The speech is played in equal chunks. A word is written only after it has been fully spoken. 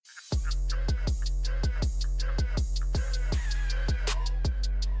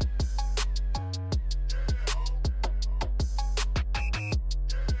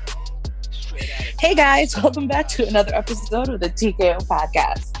Hey guys, welcome back to another episode of the TKO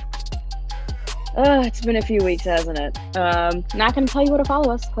podcast. It's been a few weeks, hasn't it? Not gonna tell you where to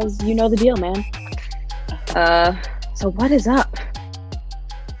follow us because you know the deal, man. So what is up?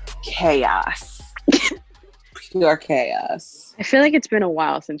 Chaos. Pure chaos. I feel like it's been a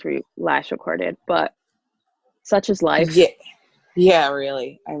while since we last recorded, but such is life. Yeah,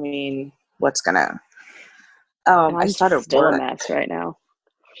 really. I mean, what's gonna... I started still work. a mess right now.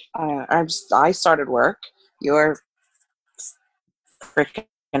 I started work. You're freaking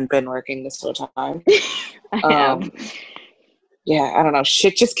been working this whole time. I have. Yeah, I don't know.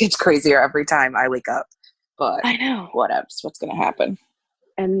 Shit just gets crazier every time I wake up. But I know. whatevs. What's gonna happen?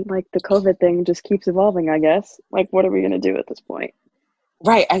 And like the COVID thing just keeps evolving, I guess. Like, what are we gonna do at this point?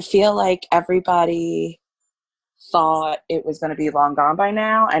 Right. I feel like everybody thought it was going to be long gone by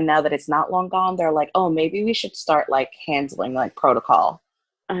now, and now that it's not long gone, they're like, oh, maybe we should start like handling like protocol.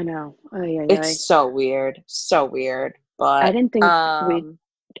 I know. It's so weird, but I didn't think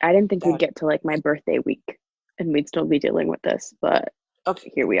we'd get to like my birthday week and we'd still be dealing with this, but okay,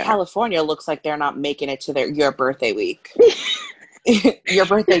 here we are. California looks like they're not making it to your birthday week. Your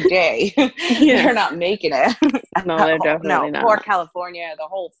birthday day. Yeah. They're not making it. No, they're definitely not. Poor California, the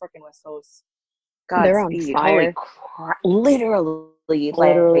whole freaking West Coast. They're on fire. Literally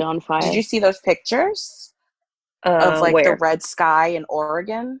on fire. Did you see those pictures of like where? the red sky in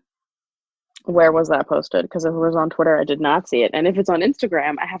Oregon? Where was that posted? Because if it was on Twitter, I did not see it. And if it's on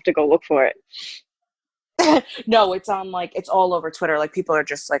Instagram, I have to go look for it. No, it's on like, it's all over Twitter. Like people are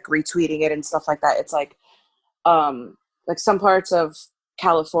just like retweeting it and stuff like that. It's like some parts of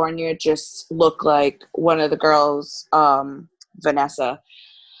California just look like one of the girls, Vanessa,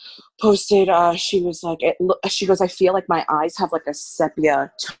 posted, she was like, she goes, I feel like my eyes have like a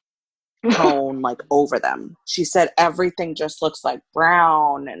sepia tone like over them. She said everything just looks like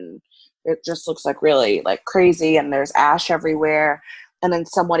brown and it just looks like really like crazy and there's ash everywhere. And then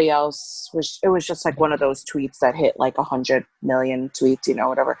somebody else it was just like one of those tweets that hit like 100 million tweets, you know,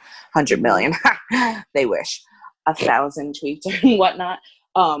 whatever, 100 million. They wish 1,000 tweets and whatnot.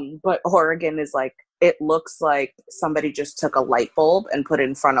 But Oregon is like, it looks like somebody just took a light bulb and put it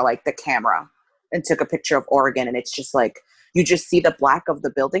in front of like the camera and took a picture of Oregon. And it's just like, you just see the black of the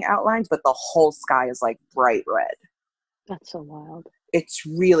building outlines, but the whole sky is like bright red. That's so wild. It's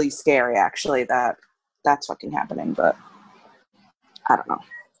really scary actually that's fucking happening, but I don't know.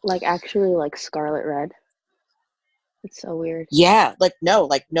 Like actually like scarlet red. It's so weird. Yeah. Like no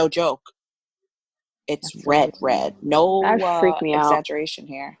joke. It's red. No exaggeration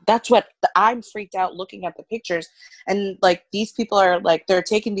here. That's what I'm freaked out looking at the pictures. And like these people are like, they're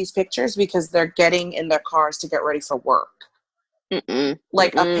taking these pictures because they're getting in their cars to get ready for work. A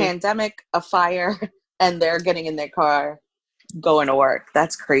pandemic, a fire, and they're getting in their car, going to work.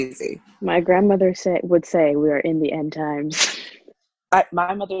 That's crazy. My grandmother would say we are in the end times.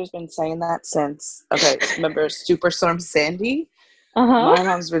 My mother's been saying that since, remember Superstorm Sandy? Uh-huh. My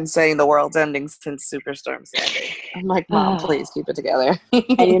mom's been saying the world's ending since Superstorm Sandy. I'm like, Mom, please keep it together.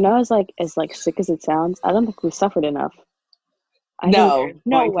 And you know, as sick as it sounds, I don't think we suffered enough. No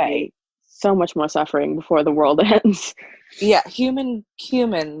way. So much more suffering before the world ends. Yeah,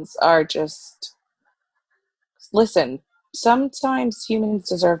 humans are just... Listen, sometimes humans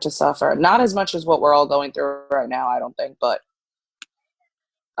deserve to suffer. Not as much as what we're all going through right now, I don't think, but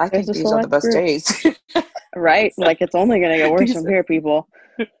I think these are the best days. Right? Like, it's only going to get worse from here, people.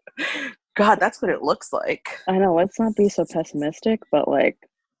 God, that's what it looks like. I know, let's not be so pessimistic, but, like,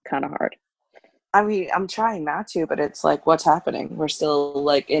 kind of hard. I mean, I'm trying not to, but it's like, what's happening? We're still,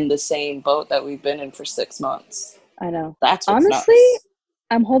 like, in the same boat that we've been in for 6 months. I know. That's what's honestly, nuts.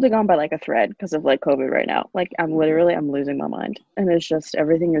 I'm holding on by, like, a thread because of, like, COVID right now. Like, I'm losing my mind. And it's just,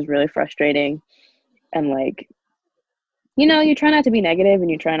 everything is really frustrating. And, like... You know, you try not to be negative and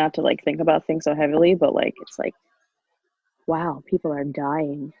you try not to, like, think about things so heavily, but, like, it's like, wow, people are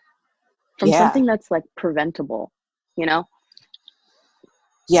dying from something that's, like, preventable, you know?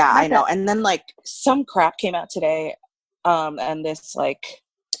 Yeah, I know. And then, like, some crap came out today, and this, like,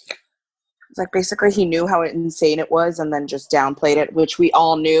 basically he knew how insane it was and then just downplayed it, which we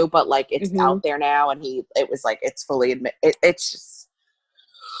all knew, but, like, it's out there now, and it was, like, it's fully it's just...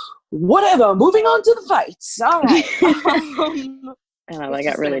 Whatever, moving on to the fights. All right. I know, I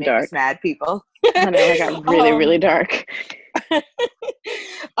got really dark. Mad people. I know, I got really, really dark.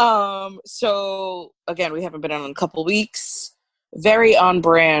 So, again, we haven't been on in a couple weeks. Very on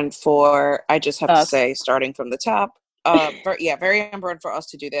brand for, I just have to say, starting from the top. Very on brand for us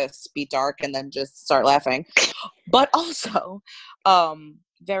to do this, be dark, and then just start laughing. But also,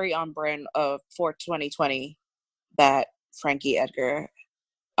 very on brand for 2020 that Frankie Edgar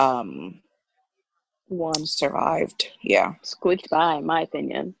Won. survived. Yeah. Squeaked by, in my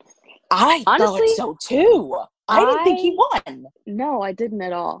opinion. I Honestly, thought so too. I didn't think he won. No, I didn't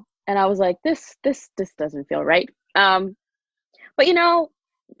at all. And I was like, this doesn't feel right. But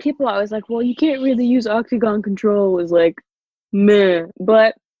people are always like, well, you can't really use octagon control. Is like, meh.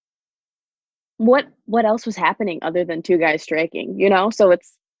 But what else was happening other than two guys striking? So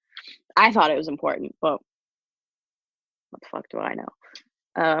I thought it was important, but what the fuck do I know?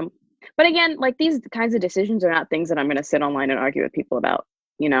 But again, like these kinds of decisions are not things that I'm going to sit online and argue with people about.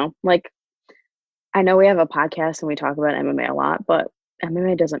 Like I know we have a podcast and we talk about MMA a lot, but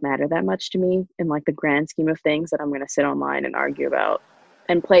MMA doesn't matter that much to me in like the grand scheme of things that I'm going to sit online and argue about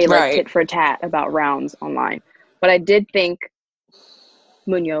and play like tit for tat about rounds online. But I did think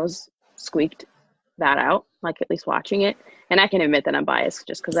Munoz squeaked that out, like at least watching it. And I can admit that I'm biased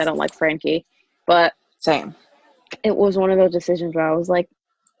just because I don't like Frankie. But same. It was one of those decisions where I was like,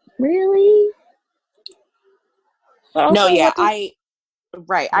 really? No, yeah, I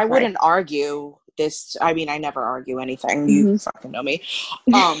wouldn't argue this. I mean, I never argue anything. You fucking know me.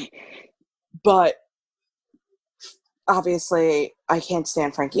 But obviously I can't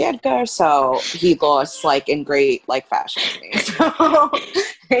stand Frankie Edgar, so he lost like in great like fashion to me. So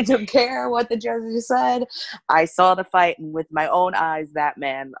I don't care what the judges said. I saw the fight, and with my own eyes, that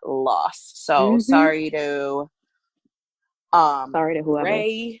man lost. So sorry to whoever.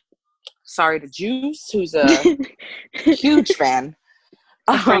 Ray. Sorry to Juice, who's a huge fan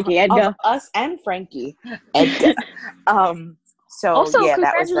Frankie Edgar of us and Frankie Edgar. So also, yeah,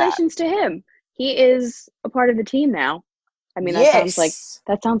 congratulations to him. He is a part of the team now. I mean, that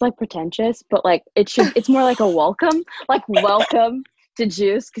sounds like pretentious, but like it's more like a welcome, like welcome to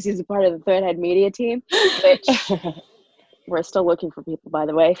Juice because he's a part of the Thread Head Media team. Which we're still looking for people, by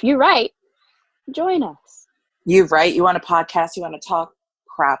the way. If you're right, join us. You right? You want a podcast? You want to talk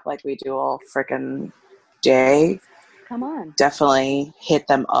crap like we do all freaking day? Come on, definitely hit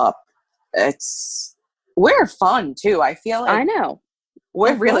them up. We're fun too. I feel like I know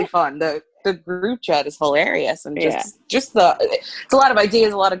we're really fun. The group chat is hilarious, and it's a lot of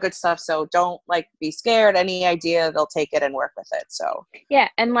ideas, a lot of good stuff. So don't like be scared. Any idea, they'll take it and work with it. So yeah,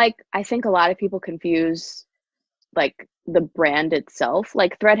 and like I think a lot of people confuse like the brand itself.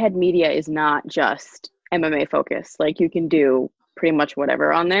 Like Threadhead Media is not just MMA focused. Like you can do pretty much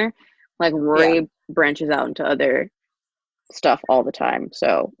whatever on there. Like Rory branches out into other stuff all the time.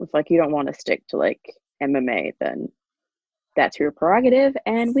 So if like you don't want to stick to like MMA, then that's your prerogative,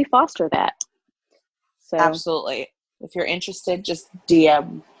 and we foster that. So absolutely. If you're interested, just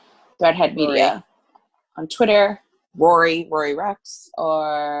DM Threadhead Media on Twitter, Rory Rex,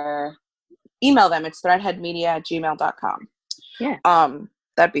 or email them. It's threadheadmedia@gmail.com. Yeah.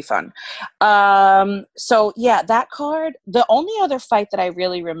 That'd be fun. So yeah, that card, the only other fight that I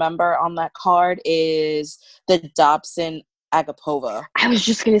really remember on that card is the Dobson Agapova. I was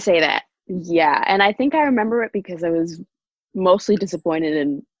just going to say that. Yeah. And I think I remember it because I was mostly disappointed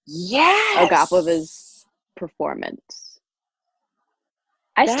in Agapova's performance.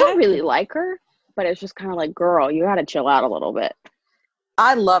 I still really like her, but it's just kind of like, girl, you got to chill out a little bit.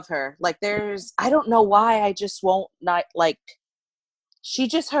 I love her. Like I don't know why I just won't not like,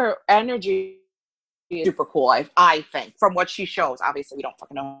 her energy is super cool. I think from what she shows, obviously we don't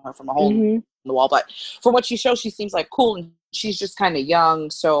fucking know her from a hole in the wall, but from what she shows, she seems like cool, and she's just kind of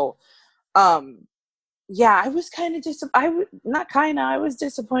young. So, yeah, I was kind of I was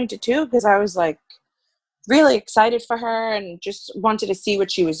disappointed too, because I was like really excited for her and just wanted to see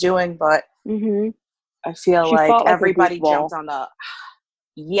what she was doing, but I feel like everybody jumped on the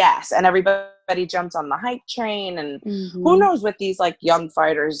and everybody jumped on the hype train, and who knows what these like young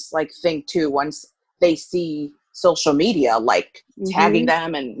fighters like think too once they see social media like tagging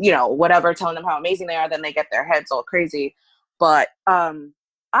them and whatever, telling them how amazing they are, then they get their heads all crazy. But I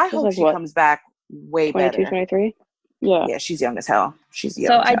hope she comes back way 22, better. 23? Yeah, she's young as hell. She's young.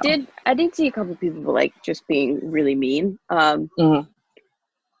 So as hell. I did see a couple of people like just being really mean. And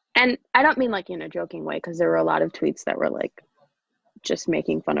I don't mean like in a joking way, because there were a lot of tweets that were like just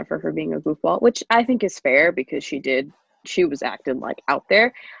making fun of her for being a goofball, which I think is fair because she was acting like out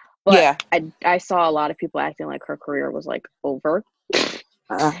there. But I saw a lot of people acting like her career was like over.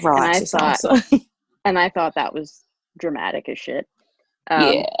 Relax, and I thought that was dramatic as shit.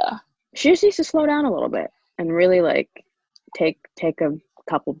 She just needs to slow down a little bit and really like take a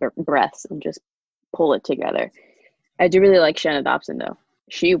couple breaths and just pull it together. I do really like Shanna Dobson though.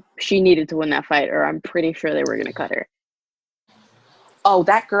 She needed to win that fight, or I'm pretty sure they were going to cut her. Oh,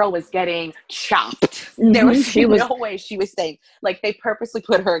 that girl was getting chopped. There was no way she was staying. Like, they purposely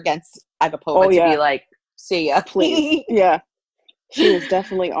put her against Agapova to be like, see ya. Please. Yeah. She was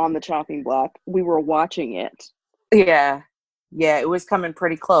definitely on the chopping block. We were watching it. Yeah. Yeah, it was coming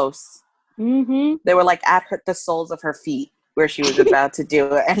pretty close. Mm-hmm. They were like at the soles of her feet where she was about to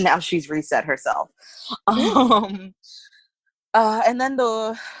do it, and now she's reset herself. And then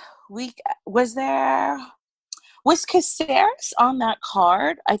the week was Caceres on that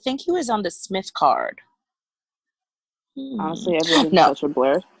card? I think he was on the Smith card. Honestly, everything's No. such a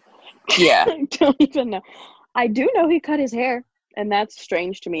blur. Yeah. I don't even know. I do know he cut his hair, and that's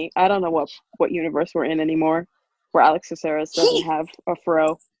strange to me. I don't know what universe we're in anymore, where Alex Caceres doesn't have a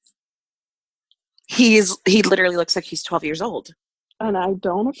fro. He literally looks like he's 12 years old. And I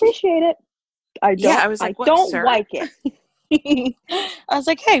don't appreciate it. I don't like it. I was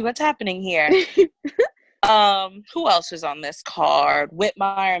like, hey, what's happening here? Who else was on this card?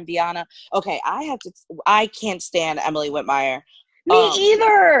 Whitmire and Viana. Okay, I can't stand Emily Whitmire. Me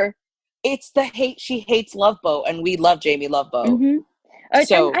either. It's she hates Love Boat, and we love Jamie Love Boat. Mm-hmm.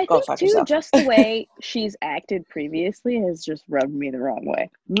 So and I go think fuck too, yourself. just the way she's acted previously has just rubbed me the wrong way.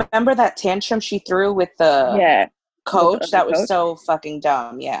 Remember that tantrum she threw with the coach? That was so fucking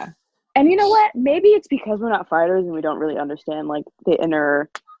dumb. Yeah. And you know what? Maybe it's because we're not fighters and we don't really understand like the inner,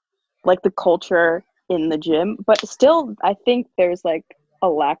 like the culture in the gym. But still, I think there's like a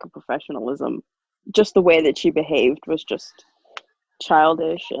lack of professionalism. Just the way that she behaved was just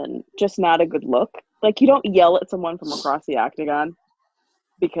childish and just not a good look. Like, you don't yell at someone from across the octagon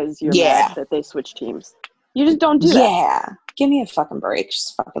because you're mad that they switch teams. You just don't do that. Yeah. Give me a fucking break.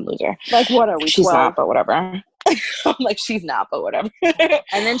 She's a fucking loser. Like, what are we, She's 12? not, but whatever. I'm like, she's not, but whatever.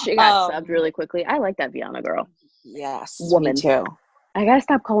 And then she got subbed really quickly. I like that Viana girl. Yes. Woman. Me too. I gotta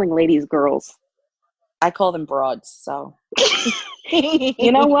stop calling ladies girls. I call them broads, so.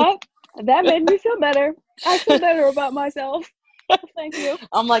 You know what? That made me feel better. I feel better about myself. Thank you.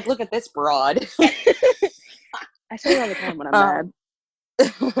 I'm like, look at this broad. I say it all the time when I'm mad.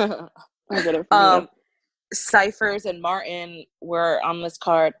 I get it from you. Cyphers and Martin were on this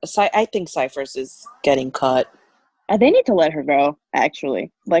card. I think Cyphers is getting cut. They need to let her go,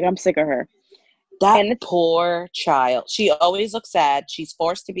 actually. Like, I'm sick of her. That poor child. She always looks sad. She's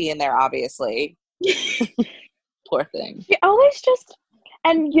forced to be in there, obviously. Poor thing. She always just...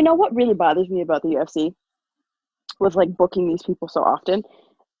 And you know what really bothers me about the UFC? With, like, booking these people so often?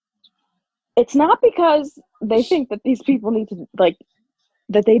 It's not because they think that these people need to, like...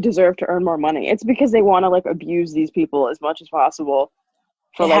 that they deserve to earn more money. It's because they want to like abuse these people as much as possible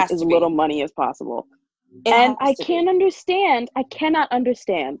for like as little money as possible. And I cannot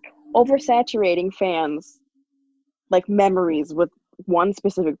understand oversaturating fans like memories with one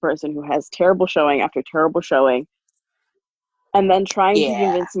specific person who has terrible showing after terrible showing, and then trying to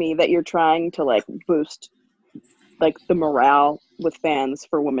convince me that you're trying to like boost like the morale with fans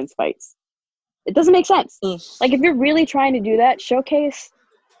for women's fights. It doesn't make sense. Like, if you're really trying to do that, showcase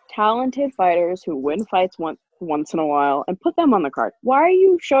talented fighters who win fights once in a while and put them on the card. Why are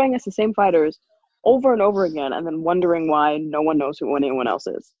you showing us the same fighters over and over again and then wondering why no one knows who anyone else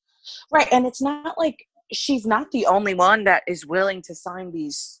is? Right, and it's not like she's not the only one that is willing to sign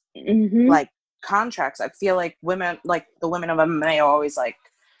these like contracts. I feel like women, like the women of MMA, are always like,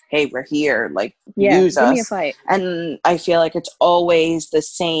 hey, we're here, like use us. Give me a fight. And I feel like it's always the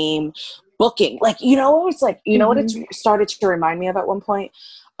same booking. Like, you know, it's like, you know what it started to remind me of at one point?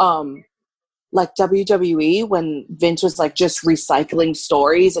 Like WWE, when Vince was like just recycling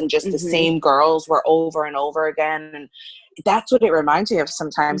stories and just the same girls were over and over again. And that's what it reminds me of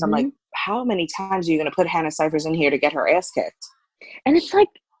sometimes. I'm like, how many times are you going to put Hannah Cyphers in here to get her ass kicked? And it's like,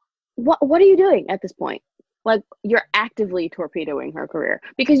 what are you doing at this point? Like, you're actively torpedoing her career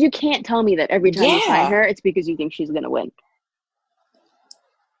because you can't tell me that every time you sign her, it's because you think she's going to win.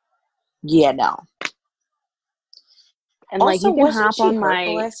 Yeah, no. And also, like, you can hop on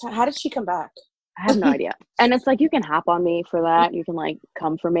my... How did she come back? I have no idea. And it's like, you can hop on me for that. You can, like,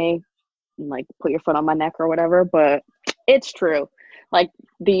 come for me and, like, put your foot on my neck or whatever. But it's true. Like,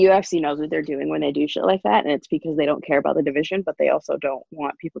 the UFC knows what they're doing when they do shit like that. And it's because they don't care about the division, but they also don't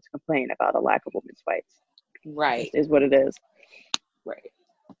want people to complain about a lack of women's fights. Right. Is what it is. Right.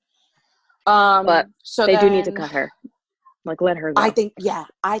 But so they do need to cut her. Like, let her go. I think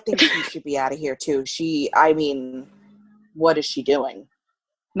she should be out of here, too. What is she doing?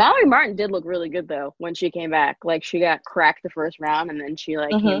 Mallory Martin did look really good, though, when she came back. Like, she got cracked the first round, and then she,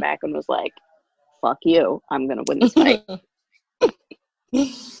 like, came back and was like, fuck you. I'm going to win this fight.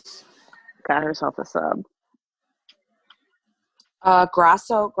 Got herself a sub.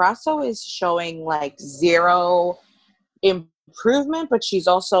 Grasso is showing, like, zero improvement, but she's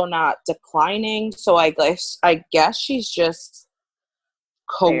also not declining. So I guess she's just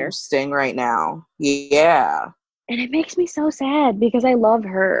coasting right now. Yeah. And it makes me so sad because I love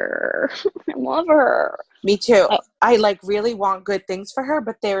her. I love her. Me too. I like really want good things for her,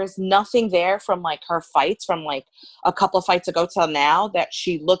 but there is nothing there from like her fights from like a couple of fights ago till now that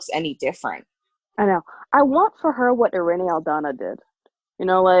she looks any different. I know. I want for her what Irene Aldana did. You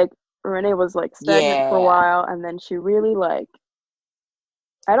know, like Irene was like stagnant for a Yeah. while, and then she really like.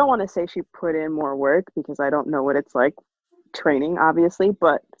 I don't want to say she put in more work because I don't know what it's like training, obviously,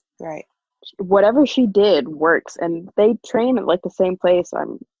 but Right. whatever she did works, and they train at like the same place.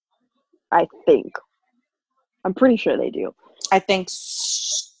 I think. I'm pretty sure they do. I think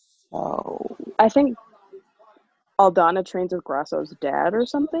so. I think Aldana trains with Grasso's dad or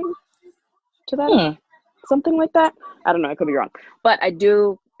something to that, something like that. I don't know. I could be wrong, but I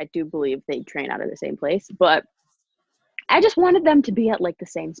do believe they train out of the same place. But I just wanted them to be at like the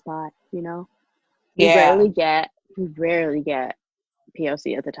same spot. You know, we rarely get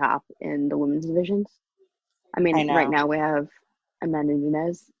POC at the top in the women's divisions. I mean, right now we have Amanda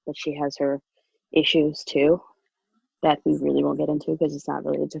Nunes, but she has her issues too that we really won't get into because it's not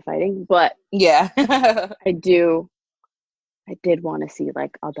related to fighting. But yeah, I did want to see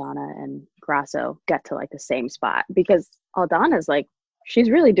like Aldana and Grasso get to like the same spot because Aldana's like, she's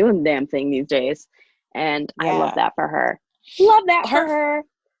really doing the damn thing these days. And I love that for her. Love that for her.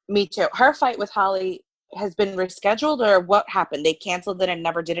 Me too. Her fight with Holly has been rescheduled, or what happened? They canceled it and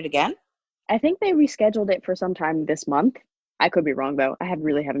never did it again? I think they rescheduled it for sometime this month. I could be wrong though. I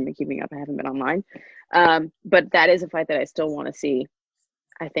haven't been keeping up. I haven't been online. But that is a fight that I still want to see.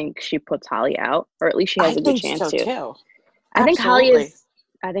 I think she puts Holly out, or at least she has a good chance to. Too. I think Holly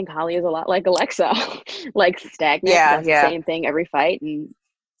is a lot like Alexa, like stagnant. Does the same thing every fight, and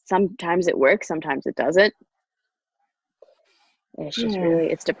sometimes it works, sometimes it doesn't. It's just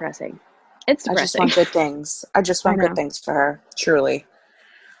really, it's depressing. It's depressing. I just want good things. I just want good things for her, truly.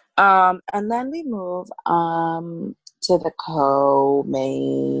 And then we move to the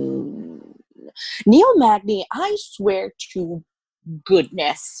co-main. Neil Magny, I swear to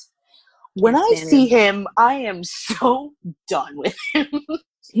goodness, when I see him, I am so done with him.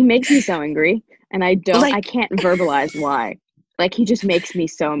 He makes me so angry, and I can't verbalize why. Like, he just makes me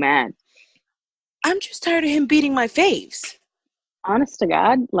so mad. I'm just tired of him beating my faves. Honest to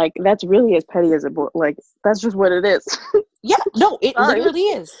God, like, that's really as petty as like, that's just what it is. Yeah, no, it literally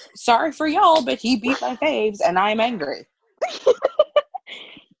is. Sorry for y'all, but he beat my faves, and I'm angry.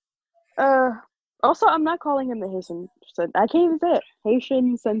 Also, I'm not calling him the Haitian. I can't even say it.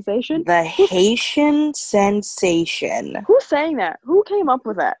 Haitian sensation? The Haitian sensation. Who's saying that? Who came up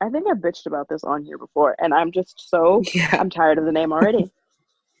with that? I think I bitched about this on here before, and I'm just I'm tired of the name already.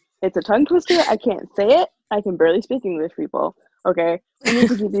 It's a tongue twister. I can't say it. I can barely speak English, people. Okay? We need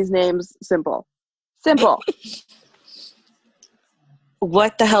to keep these names simple. Simple.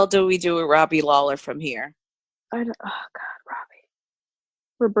 What the hell do we do with Robbie Lawler from here? Oh, God, Robbie.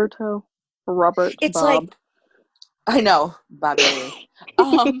 Roberto. Robert. It's Bob. like, I know, Bobby.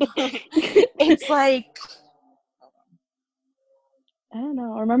 It's like, I don't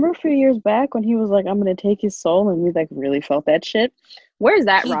know. Remember a few years back when he was like, I'm going to take his soul, and we like really felt that shit? Where's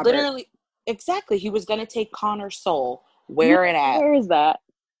that, Robert? Literally, exactly. He was going to take Connor's soul. Where it at? Where is that?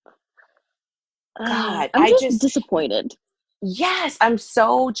 God, I'm just disappointed. Yes, I'm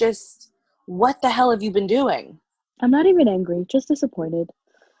so just, what the hell have you been doing? I'm not even angry, just disappointed.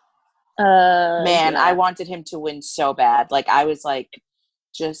 Man, I wanted him to win so bad. Like, I was like,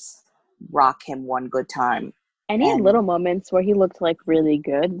 just rock him one good time. And he had little moments where he looked like really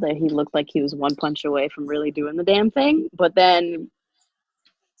good. That he looked like he was one punch away from really doing the damn thing. But then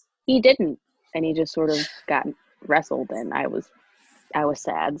he didn't, and he just sort of got wrestled. And I was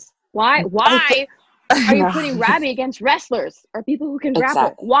sad. Why are you putting Robbie against wrestlers or people who can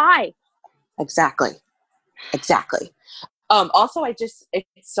grapple? Why? Exactly. Also, it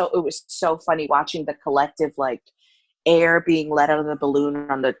was so funny watching the collective like air being let out of the balloon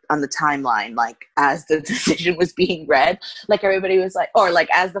on the timeline, like as the decision was being read. Like everybody was like, or like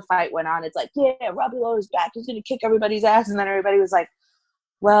as the fight went on, it's like, yeah, Robbie Lawler's back, he's gonna kick everybody's ass, and then everybody was like,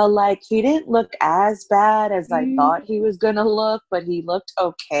 well, like he didn't look as bad as I thought he was gonna look, but he looked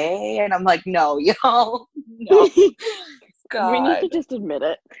okay. And I'm like, no, y'all, no. God. We need to just admit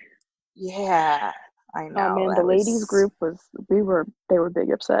it. Yeah. I know. Man, the ladies group they were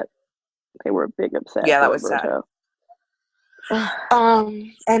big upset. They were big upset. Yeah, that was sad.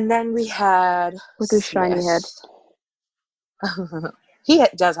 And then we had with his shiny head. He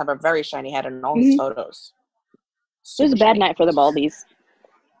does have a very shiny head in all his photos. It was a bad night for the Baldies.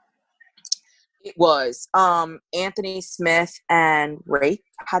 It was. Anthony Smith and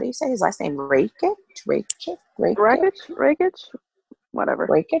how do you say his last name? Rakic? Whatever.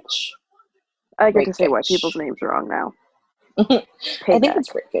 Rakic? I get to say white people's Rakic. names wrong now. I think Payback. it's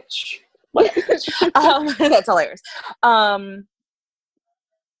Rakic. Whatever. That's hilarious. I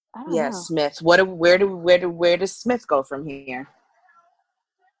don't Yeah, know. Smith. Where does Smith go from here?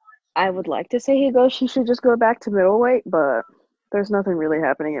 I would like to say he should just go back to middleweight, but there's nothing really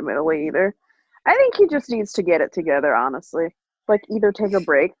happening at middleweight either. I think he just needs to get it together, honestly. Like, either take a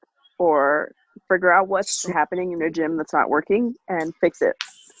break or figure out what's happening in the gym that's not working and fix it.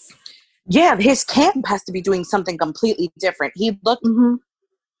 Yeah, his camp has to be doing something completely different. He looked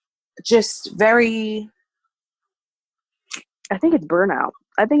just very... I think it's burnout.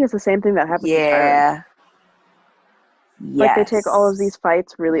 I think it's the same thing that happens with Tyron. Yeah. Like, they take all of these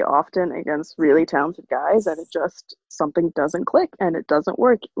fights really often against really talented guys, and it just, something doesn't click, and it doesn't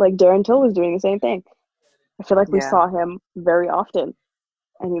work. Like, Darren Till was doing the same thing. I feel like we saw him very often,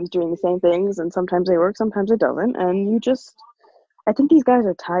 and he was doing the same things, and sometimes they work, sometimes it doesn't, and I think these guys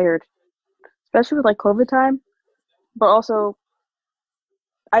are tired, especially with, like, COVID time, but also,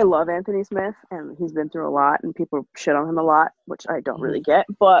 I love Anthony Smith, and he's been through a lot, and people shit on him a lot, which I don't really get,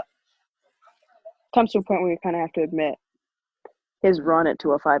 but it comes to a point where you kind of have to admit his run at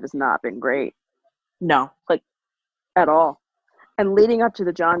 205 has not been great. No. Like, at all. And leading up to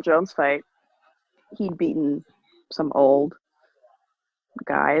the John Jones fight, he'd beaten some old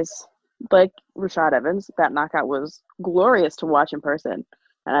guys. Like Rashad Evans. That knockout was glorious to watch in person.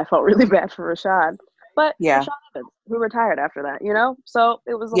 And I felt really bad for Rashad. But Rashad Evans, who retired after that, you know? So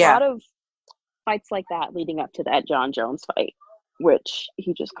it was a lot of fights like that leading up to that John Jones fight, which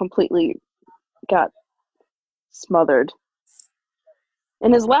he just completely got smothered.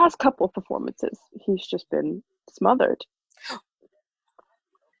 In his last couple of performances, he's just been smothered.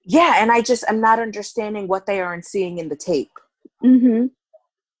 Yeah, and I'm not understanding what they aren't seeing in the tape. Mm-hmm.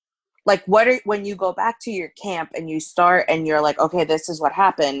 Like, when you go back to your camp and you start and you're like, okay, this is what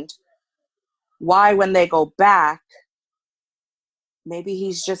happened, why when they go back, maybe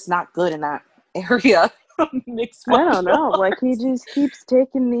he's just not good in that area? I don't know. Like, he just keeps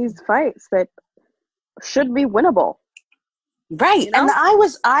taking these fights that should be winnable. Right. You know? And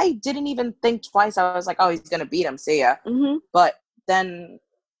I didn't even think twice. I was like, oh, he's going to beat him. See ya. Mm-hmm. But then,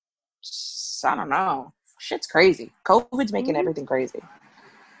 I don't know. Shit's crazy. COVID's making everything crazy.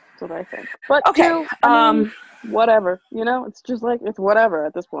 That's what I think. But, okay. I mean, whatever. You know, it's just like, it's whatever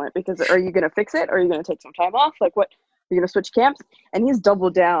at this point. Because are you going to fix it? Or are you going to take some time off? Like, what? You're going to switch camps? And he's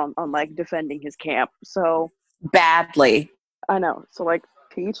doubled down on, like, defending his camp. So. Badly. I know. So, like,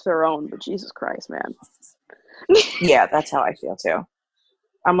 to each their own. But Jesus Christ, man. Yeah, that's how I feel too.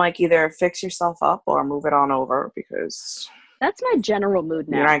 I'm like, either fix yourself up or move it on over, because that's my general mood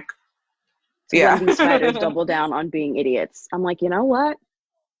now. Like, yeah, when these fighters double down on being idiots, I'm like, you know what?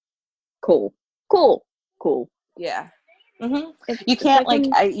 Cool. Yeah. Mm-hmm. You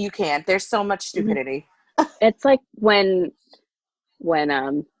can't you can't. There's so much stupidity. It's like when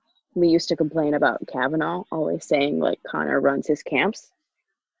we used to complain about Kavanaugh always saying like Conor runs his camps.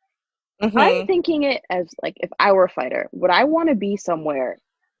 Mm-hmm. I'm thinking it as like, if I were a fighter, would I want to be somewhere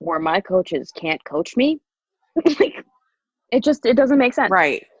where my coaches can't coach me? Like, it doesn't make sense.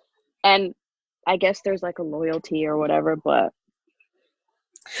 Right. And I guess there's like a loyalty or whatever, but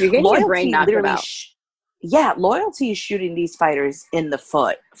you're getting your brain knocked out. Loyalty is shooting these fighters in the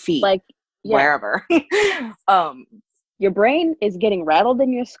feet, like wherever. Your brain is getting rattled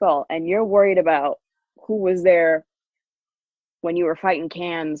in your skull, and you're worried about who was there when you were fighting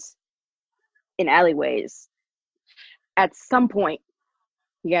cans in alleyways. At some point,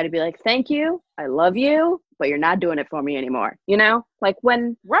 you got to be like, thank you, I love you, but you're not doing it for me anymore. You know, like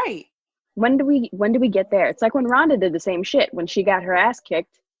when do we get there? It's like when Ronda did the same shit. When she got her ass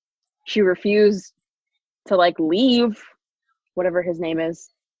kicked, she refused to like leave whatever his name is,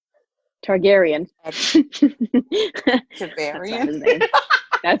 Targaryen. Targaryen.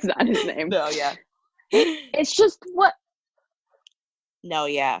 That's not his name. No, yeah. It's just what. No,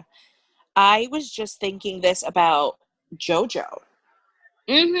 yeah. I was just thinking this about JoJo.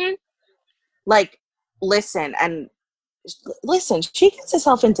 Mm-hmm. Like, listen, she gets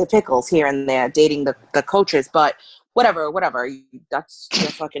herself into pickles here and there, dating the coaches, but whatever. That's your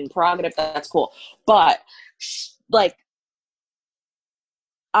fucking prerogative. That's cool. But, like,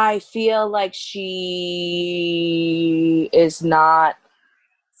 I feel like she is not...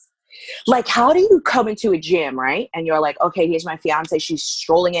 Like, how do you come into a gym, right? And you're like, okay, here's my fiance. She's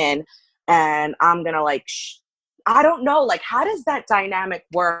strolling in, and I'm going to, like... I don't know. Like, how does that dynamic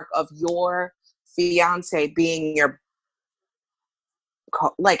work of your fiance being your...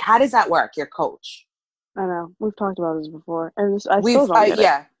 like, how does that work, your coach? I know. We've talked about this before. And I still don't get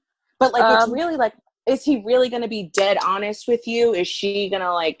it. But, like, it's really, like... Is he really going to be dead honest with you? Is she going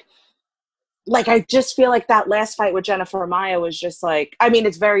to, like... like, I just feel like that last fight with Jennifer Maya was just like, I mean,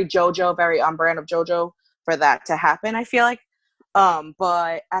 it's very JoJo, very on brand of JoJo for that to happen, I feel like.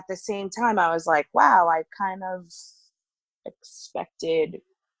 But at the same time, I was like, wow, I kind of expected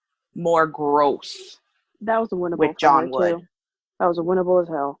more growth That was a winnable with for her John Wood. too. That was a winnable as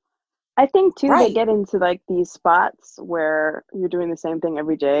hell. I think too, they Right. get into like these spots where you're doing the same thing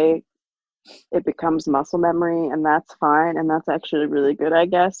every day. It becomes muscle memory, and that's fine, and that's actually really good, I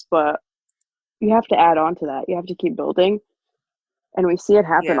guess. But you have to add on to that. You have to keep building, and we see it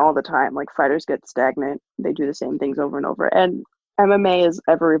happen Yeah. all the time. Like fighters get stagnant; they do the same things over and over. And MMA is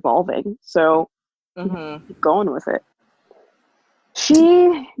ever evolving, so keep going with it.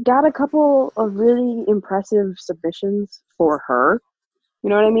 She got a couple of really impressive submissions for her. You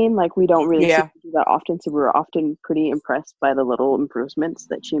know what I mean? Like, we don't really see her do that often, so we were often pretty impressed by the little improvements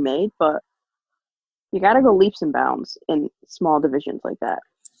that she made. But you got to go leaps and bounds in small divisions like that,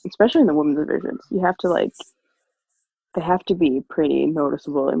 especially in the women's divisions. You have to, like, they have to be pretty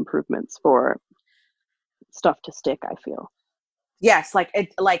noticeable improvements for stuff to stick, I feel. Yes, like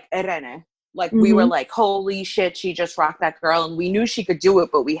Irene. Like, we were like, holy shit, she just rocked that girl. And we knew she could do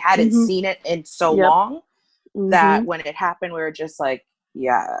it, but we hadn't seen it in so long that when it happened, we were just like,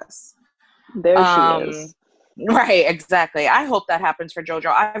 yes. There she is. Right, exactly. I hope that happens for JoJo.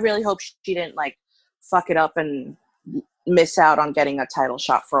 I really hope she didn't, like, fuck it up and miss out on getting a title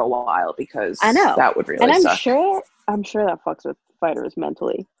shot for a while, because I know that would really and suck. I'm sure that fucks with fighters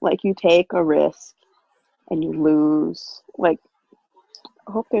mentally. Like, you take a risk and you lose. Like,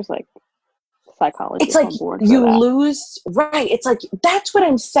 I hope there's like psychologists it's like on board you for that. lose, right? It's like, that's what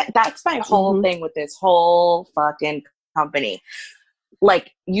I'm saying. That's my whole thing with this whole fucking company.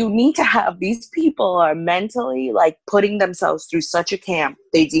 Like, you need to have, these people are mentally, like, putting themselves through such a camp.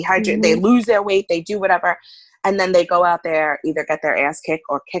 They dehydrate, they lose their weight, they do whatever, and then they go out there, either get their ass kicked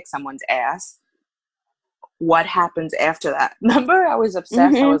or kick someone's ass. What happens after that? Remember, I was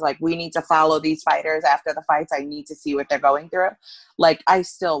obsessed. I was like, we need to follow these fighters after the fights. I need to see what they're going through. Like, I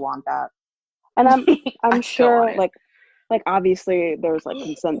still want that. And I'm sure, like obviously there's like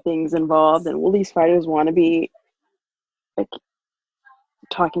consent things involved, and will these fighters want to be like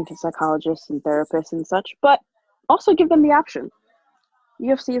talking to psychologists and therapists and such, but also give them the option.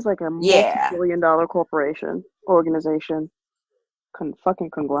 UFC is like a multi-billion-dollar corporation, organization, fucking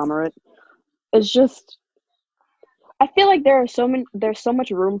conglomerate. It's just, I feel like there's so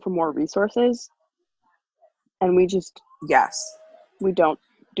much room for more resources, and we don't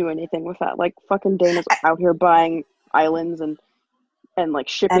do anything with that. Like, fucking Dana's out here buying islands and like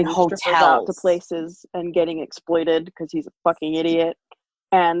shipping strippers out to places and getting exploited because he's a fucking idiot.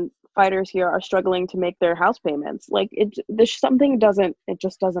 And fighters here are struggling to make their house payments. Like, it just doesn't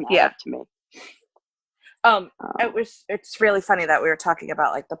add up to me. It's really funny that we were talking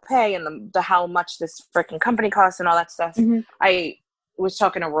about, like, the pay and the how much this freaking company costs and all that stuff. I was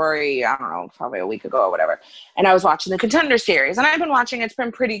talking to Rory, I don't know, probably a week ago or whatever, and I was watching the Contender series, and I've been watching, it's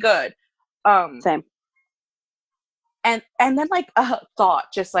been pretty good. Same. And then, like, a thought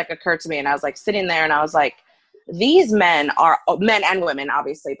just, like, occurred to me, and I was, like, sitting there, and I was like, these men are men and women,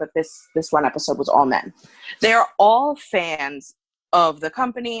 obviously, but this one episode was all men. They're all fans of the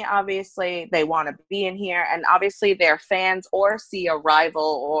company. Obviously, they want to be in here, and obviously they're fans or see a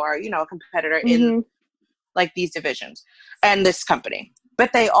rival or, you know, a competitor in, like, these divisions and this company.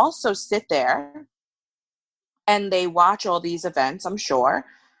 But they also sit there and they watch all these events, I'm sure,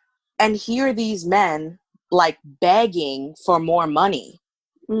 and hear these men, like, begging for more money.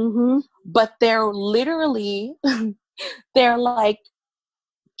 But they're literally, they're, like,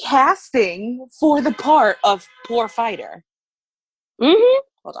 casting for the part of poor fighter.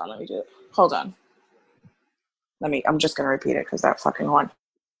 Hold on, let me do it. Hold on. I'm just going to repeat it because that fucking horn.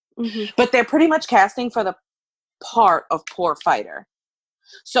 But they're pretty much casting for the part of poor fighter.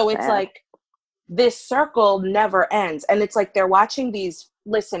 So it's like, this circle never ends. And it's like, they're watching these,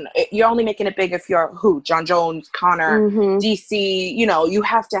 listen, you're only making it big if you're John Jones, Connor, DC, you know, you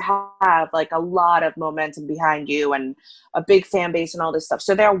have to have, like, a lot of momentum behind you and a big fan base and all this stuff.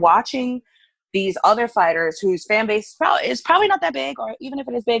 So they're watching these other fighters whose fan base is probably not that big, or even if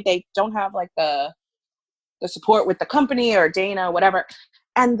it is big, they don't have, like, the support with the company or Dana, whatever.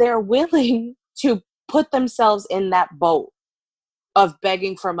 And they're willing to put themselves in that boat of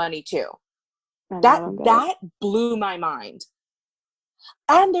begging for money too. That blew my mind.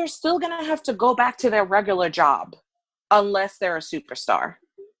 And they're still going to have to go back to their regular job unless they're a superstar.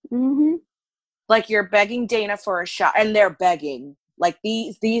 Like, you're begging Dana for a shot, and they're begging. Like,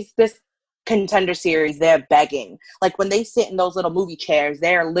 this Contender series, they're begging. Like, when they sit in those little movie chairs,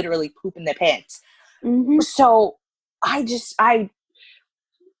 they're literally pooping their pants. So I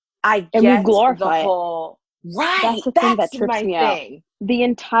I And we get the glorify it. whole, right, That's the thing that that's trips my me out. thing. The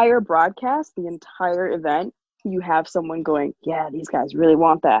entire broadcast, the entire event, you have someone going, yeah, these guys really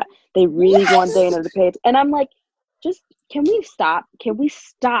want that. They really want Yes! Dana to pay it. And I'm like, just, can we stop? Can we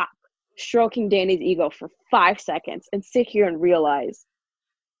stop stroking Dana's ego for 5 seconds and sit here and realize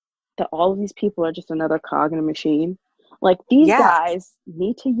that all of these people are just another cog in a machine? Like, these Yeah. guys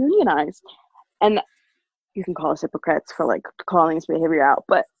need to unionize. And you can call us hypocrites for like calling this behavior out,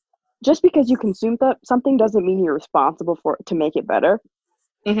 but just because you consume something doesn't mean you're responsible for it to make it better.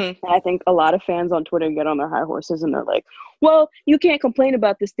 Mm-hmm. And I think a lot of fans on Twitter get on their high horses and they're like, well, you can't complain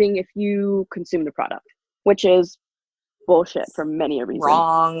about this thing if you consume the product, which is bullshit for many reasons.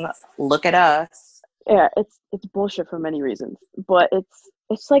 Wrong. Look at us. Yeah, it's bullshit for many reasons. But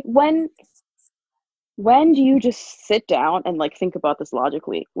it's like, when do you just sit down and like think about this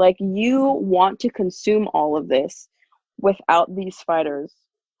logically? Like, you want to consume all of this without these fighters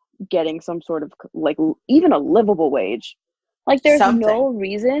getting some sort of like even a livable wage. Like, there's no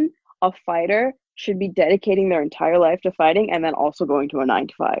reason a fighter should be dedicating their entire life to fighting and then also going to a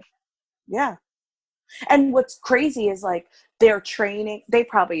 9-to-5. Yeah. And what's crazy is like they're training, they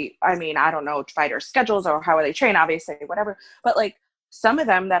probably, I mean, I don't know fighter schedules or how they train, obviously, whatever, but like some of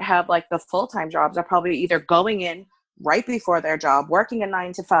them that have like the full-time jobs are probably either going in right before their job, working a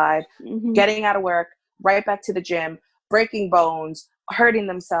 9-to-5, getting out of work, right back to the gym, breaking bones, hurting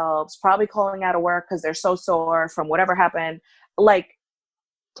themselves, probably calling out of work because they're so sore from whatever happened, like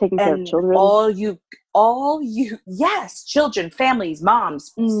taking care of children, yes, children, families,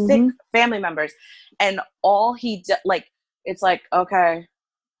 moms, sick family members, and all he like, it's like, okay,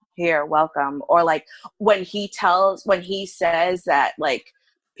 here, welcome. Or like when he says that like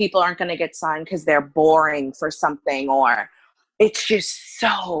people aren't going to get signed because they're boring for something, or it's just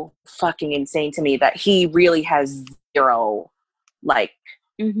so fucking insane to me that he really has zero like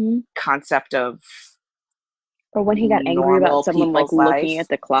concept of, or when he got angry about someone like looking at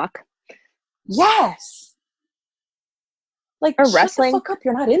the clock. Yes. Like, or shut wrestling. the fuck up,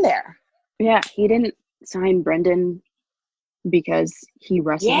 you're not in there. Yeah, he didn't sign Brendan because he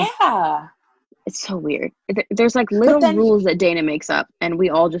wrestled. Yeah. It's so weird. There's like little rules that Dana makes up, and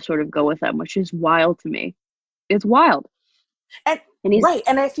we all just sort of go with them, which is wild to me. It's wild. And he's right.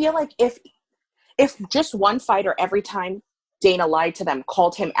 And I feel like if just one fighter every time Dana lied to them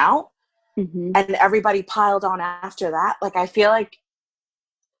called him out, and everybody piled on after that, like I feel like,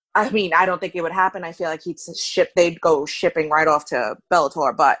 I mean, I don't think it would happen. I feel like they'd go shipping right off to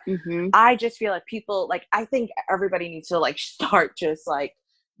Bellator, but I just feel like people, like, I think everybody needs to like start just like,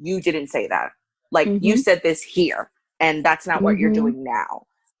 you didn't say that. Like, you said this here, and that's not what you're doing now.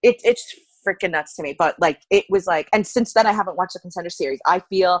 It's freaking nuts to me. But like, it was like, and since then I haven't watched the Contender Series. I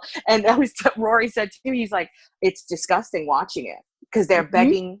feel, and that was Rory said too, he's like, it's disgusting watching it because they're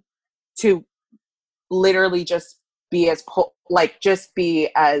begging to literally just be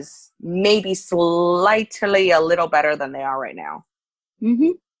as maybe slightly a little better than they are right now.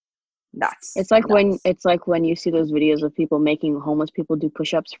 Nuts. It's like when you see those videos of people making homeless people do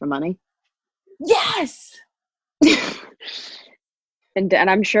push-ups for money. Yes. and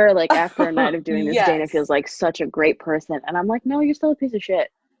I'm sure like after a night of doing this, Dana feels like such a great person, and I'm like, no, you're still a piece of shit.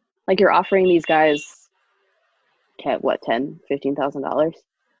 Like, you're offering these guys $10,000-$15,000.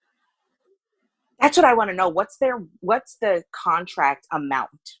 That's what I want to know. What's the contract amount?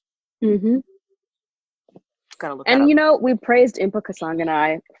 Gotta look. And you know, we praised Impa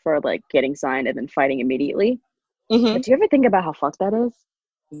Kasanganay for like getting signed and then fighting immediately. But do you ever think about how fucked that is?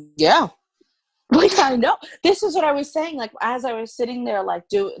 Yeah. Like, I know. This is what I was saying. Like, as I was sitting there, like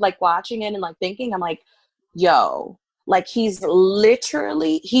watching it and like thinking, I'm like, yo, like he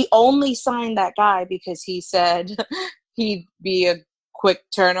only signed that guy because he said he'd be a quick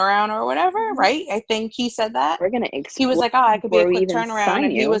turnaround or whatever, right? I think he said that. We're gonna he was like, oh, I could be a quick turnaround,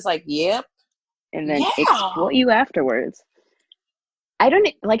 and he was like, yep, and then exploit you afterwards. I don't,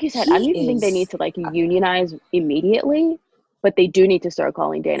 like you said, I don't even think they need to like unionize immediately, but they do need to start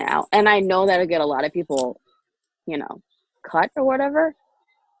calling Dana out. And I know that'll get a lot of people, you know, cut or whatever,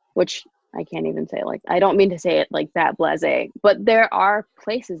 which I can't even say. Like, I don't mean to say it like that blasé, but there are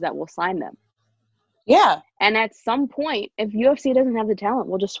places that will sign them. Yeah. And at some point, if UFC doesn't have the talent,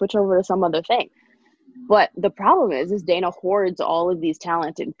 we'll just switch over to some other thing. But the problem is Dana hoards all of these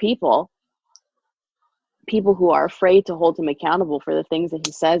talented people who are afraid to hold him accountable for the things that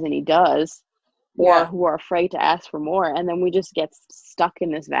he says and he does, or who are afraid to ask for more. And then we just get stuck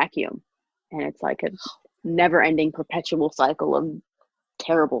in this vacuum. And it's like a never-ending perpetual cycle of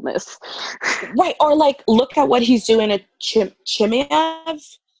terribleness. Right. Or like, look at what he's doing at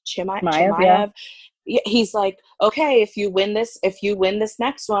Chimaev. Yeah. he's like, okay, if you win this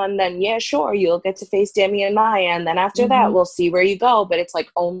next one, then yeah, sure, you'll get to face Damian Maya, and then after that, we'll see where you go. But it's like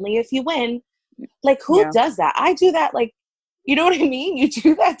only if you win. Like, who does that? I do that. Like, you know what I mean? You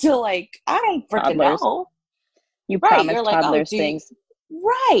do that to like, I don't freaking know. You promise you're like, toddlers things,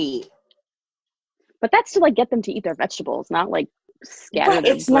 right? But that's to like get them to eat their vegetables, not like scatter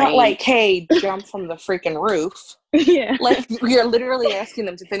their It's brain. Not like, hey, jump from the freaking roof. Yeah, like you're literally asking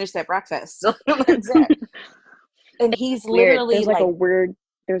them to finish their breakfast. That's it. And he's literally there's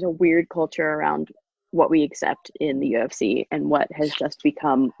there's a weird culture around what we accept in the UFC and what has just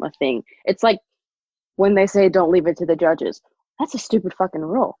become a thing. It's like when they say don't leave it to the judges. That's a stupid fucking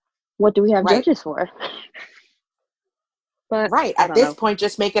rule. What do we have judges for? But at this point,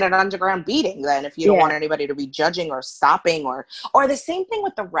 just make it an underground beating then if you don't want anybody to be judging or stopping or the same thing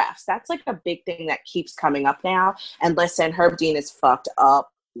with the refs. That's like a big thing that keeps coming up now. And listen, Herb Dean is fucked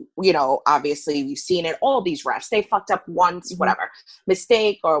up. You know, obviously we've seen it. All these refs, they fucked up once, whatever,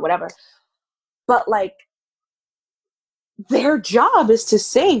 mistake or whatever. But like, their job is to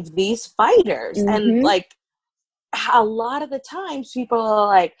save these fighters. And like, a lot of the times people are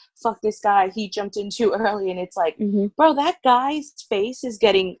like, fuck this guy, he jumped in too early. And it's like, bro, that guy's face is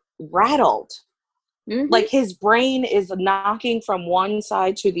getting rattled. Like his brain is knocking from one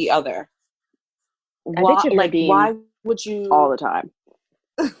side to the other. Why would you? All the time.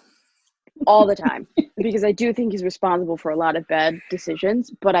 All the time. Because I do think he's responsible for a lot of bad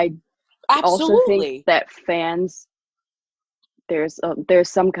decisions, but I also think that fans, there's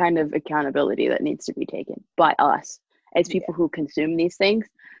some kind of accountability that needs to be taken by us as people who consume these things,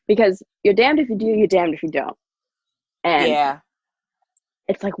 because you're damned if you do, you're damned if you don't. And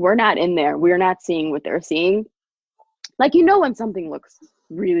it's like, we're not in there. We're not seeing what they're seeing. Like, you know, when something looks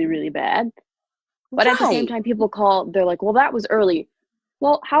really, really bad, but at the same time, they're like, well, that was early.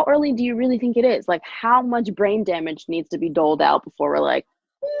 Well, how early do you really think it is? Like, how much brain damage needs to be doled out before we're like,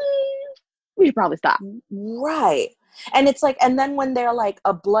 we should probably stop. Right. And it's like, and then when they're like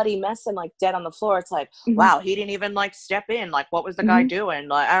a bloody mess and like dead on the floor, it's like, wow, he didn't even like step in. Like, what was the guy doing?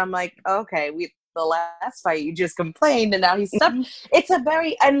 Like, I'm like, okay, the last fight you just complained and now he's stuck. It's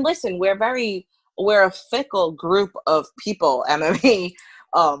and listen, we're a fickle group of people, MMA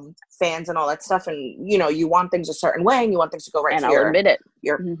fans and all that stuff. And, you know, you want things a certain way and you want things to go right. And I'll admit it.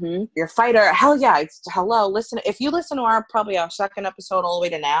 Your fighter. Hell yeah. Hello. Listen, if you listen to our second episode all the way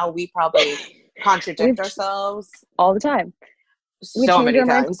to now, we probably contradict ourselves all the time. We so many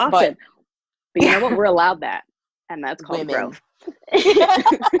times. But you know what? We're allowed that. And that's called growth.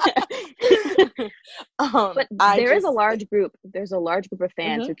 But there's a large group of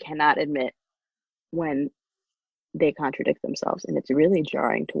fans who cannot admit when they contradict themselves, and it's really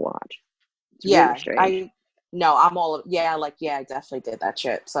jarring to watch. It's really strange. I definitely did that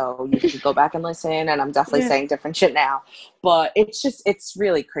shit. So you can go back and listen, and I'm definitely saying different shit now. But it's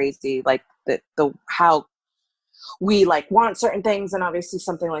really crazy, like the how we like want certain things, and obviously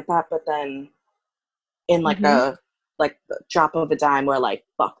something like that, but then in like the drop of a dime, we're like,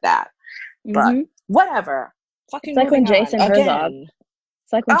 fuck that. But whatever. Fucking. It's like when Jason Herzog.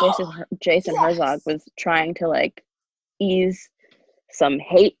 It's like when Jason Herzog was trying to like ease some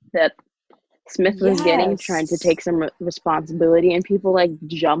hate that Smith was getting, trying to take some responsibility, and people like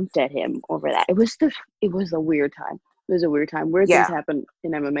jumped at him over that. It was a weird time. It was a weird time. Weird things happen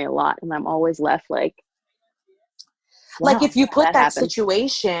in MMA a lot, and I'm always left like, wow, like if you put that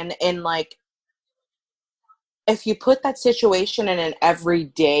situation in like, if you put that situation in an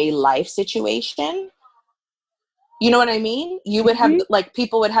everyday life situation, you know what I mean? You would have like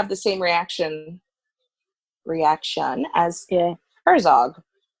people would have the same reaction as Herzog.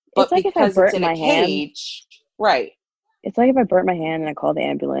 But it's like because if I burnt it's in my a cage, right? It's like if I burnt my hand and I call the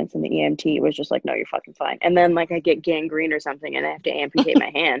ambulance and the EMT was just like, no, you're fucking fine. And then like I get gangrene or something and I have to amputate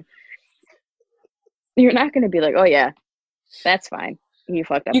my hand. You're not going to be like, oh yeah, that's fine. You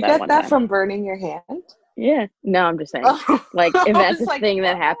fucked up. You that get that from burning your hand? Yeah. No, I'm just saying. Like if that's a thing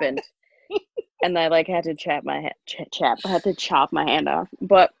that happened and I like had to chop my hand off.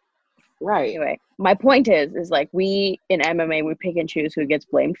 But anyway, my point is like we in MMA, we pick and choose who gets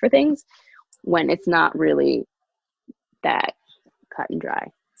blamed for things when it's not really that cut and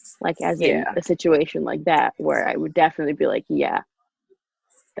dry. Like as in a situation like that where I would definitely be like, yeah,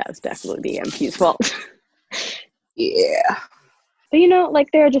 that was definitely the MP's fault. Yeah. But you know,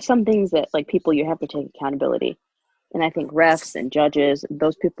 like there are just some things that like people, you have to take accountability. And I think refs and judges,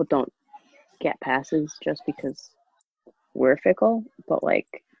 those people don't get passes just because we're fickle. But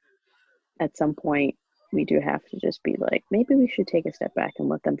like at some point we do have to just be like, maybe we should take a step back and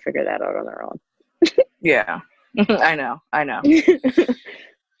let them figure that out on their own. Yeah. I know.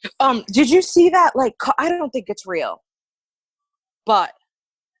 Did you see that? Like, I don't think it's real, but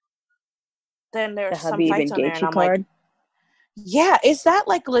then The there's some Habib fights and on there, and Gaethje I'm like, card. yeah, is that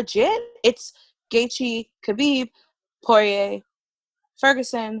like legit? It's Gaethje, Khabib, Poirier,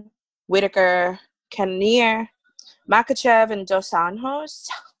 Ferguson, Whitaker, Cannonier, Makachev, and Dos Anjos,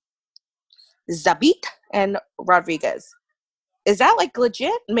 Zabit, and Rodriguez. Is that like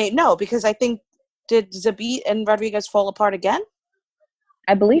legit? No, because I think, did Zabit and Rodriguez fall apart again?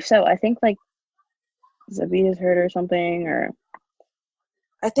 I believe so. I think like Zabit is hurt or something, or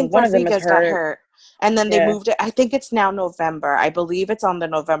I think one of them is Rodriguez got hurt. hurt. And then they Yeah. moved it. I think it's now November. I believe it's on the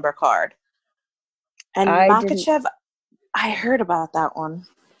November card. And I Makachev, I heard about that one.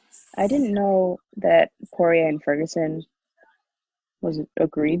 didn't know that Poirier and Ferguson was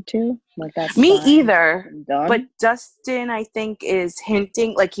agreed to. Like that's Me signed either. and done. But Dustin, I think, is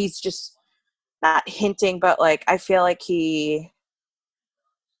hinting. Like, he's just not hinting, but like, I feel like he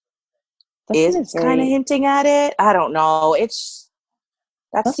Dustin is kind of hinting at it. I don't know. That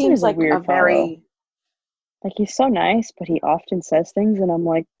Dustin seems is a like weird a very... follow. Like, he's so nice, but he often says things, and I'm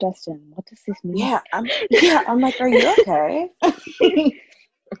like, Dustin, what does this mean? Yeah, I'm like, are you okay?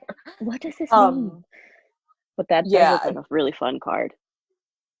 What does this mean? But that does look like a really fun card.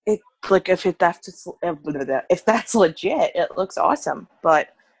 It like if that's legit, it looks awesome. But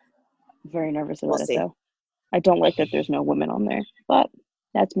very nervous about we'll it see. though. I don't like that there's no women on there, but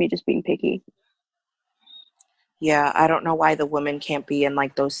that's me just being picky. Yeah, I don't know why the women can't be in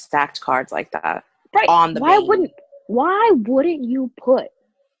like those stacked cards like that. Right? On the why wouldn't you put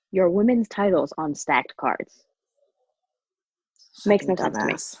your women's titles on stacked cards? Makes no sense to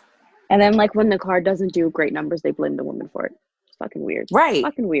me. And then like when the card doesn't do great numbers, they blame the women for it. It's fucking weird. Right.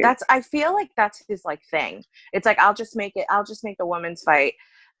 Fucking weird. I feel like that's his like thing. It's like I'll just make the women's fight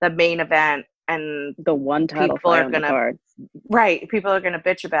the main event, and the one title fight on the card. Right. People are gonna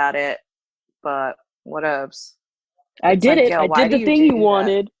bitch about it, but whatevs. I did it. I did the thing you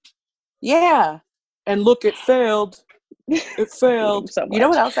wanted. Yeah. And look, it failed. It failed. So you know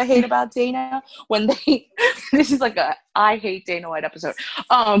what else I hate about Dana? When they this is like a I hate Dana White episode.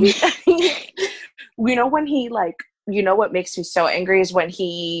 You know when he like, you know what makes me so angry is when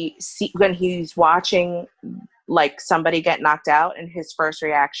he's watching like somebody get knocked out and his first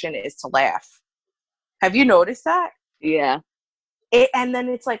reaction is to laugh. Have you noticed that? Yeah. And then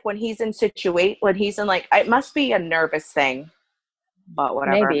it's like when he's in like, it must be a nervous thing, but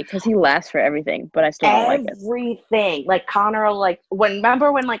whatever. Maybe because he laughs for everything, but I still don't like it. Everything. Like Conor, like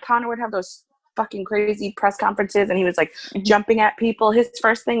remember when like Conor would have those fucking crazy press conferences and he was like jumping at people. His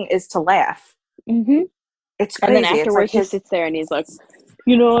first thing is to laugh. Mm-hmm. It's crazy. And then afterwards he sits there and he's like,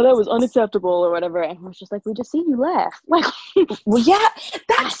 you know, that was unacceptable or whatever. And we're just like, we just see you laugh. Like, well, yeah,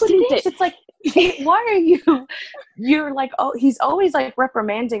 that's what it is. It's like, why are you're like, oh, he's always like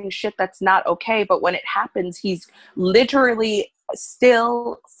reprimanding shit that's not okay. But when it happens, he's literally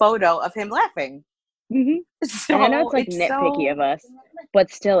still photo of him laughing. Mm-hmm. So, and I know it's like nitpicky of us, but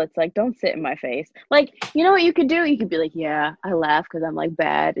still it's like, don't sit in my face. Like, you know what you could do? You could be like, yeah, I laugh because I'm like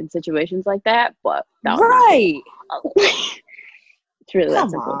bad in situations like that, but right. It's really that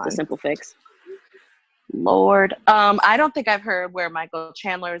simple. It's a simple fix. Lord. I don't think I've heard where Michael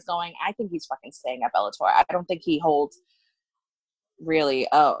Chandler is going. I think he's fucking staying at Bellator. I don't think he holds really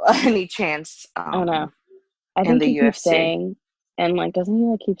any chance oh no. I think he keeps saying, and like doesn't he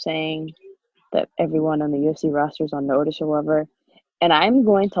like keep saying that everyone on the UFC roster is on notice or whatever? And I'm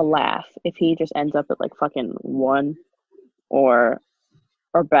going to laugh if he just ends up at like fucking 1 or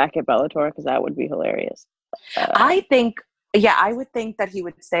back at Bellator, because that would be hilarious. I would think that he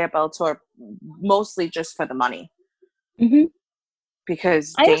would stay at Bellator mostly just for the money. Mm-hmm.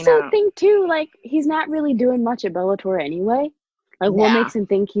 Because I also think too, like, he's not really doing much at Bellator anyway. Like, what makes him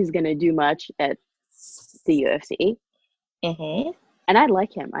think he's gonna do much at the UFC? Mm-hmm. And I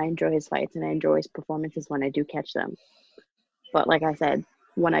like him. I enjoy his fights and I enjoy his performances when I do catch them. But like I said,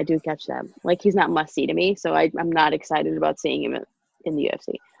 when I do catch them, like, he's not must-see to me, so I'm not excited about seeing him in the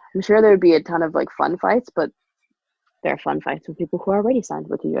UFC. I'm sure there would be a ton of like fun fights, but there are fun fights with people who are already signed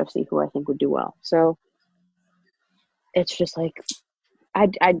with the UFC who I think would do well. So it's just like,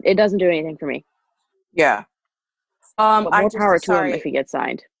 it doesn't do anything for me. Yeah. But more power to him if he gets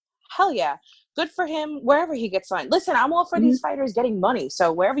signed. Hell yeah. Good for him wherever he gets signed. Listen, I'm all for these fighters getting money.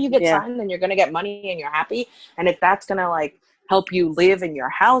 So wherever you get signed, then you're going to get money and you're happy. And if that's going to like help you live in your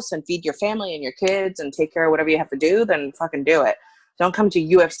house and feed your family and your kids and take care of whatever you have to do, then fucking do it. Don't come to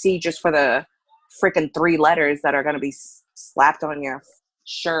UFC just for the freaking 3 letters that are going to be slapped on your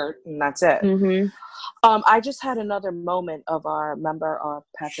shirt and that's it. Mm-hmm. I just had another moment of our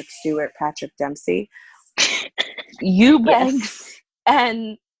Patrick Stewart, Patrick Dempsey, Eubanks,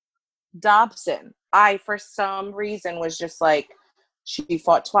 and Dobson. I, for some reason, was just like, she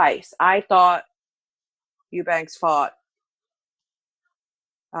fought twice. I thought Eubanks fought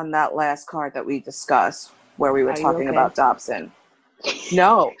on that last card that we discussed where we were Are you talking okay? about Dobson.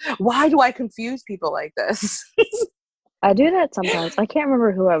 No. Why do I confuse people like this? I do that sometimes. I can't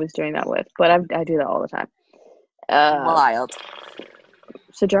remember who I was doing that with, but I do that all the time. Wild.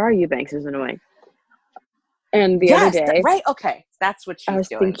 Sajara Eubanks is annoying. And the other day, right? Okay. That's what I she's was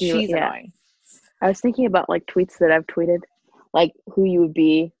doing. thinking, She's annoying. I was thinking about like tweets that I've tweeted, like who you would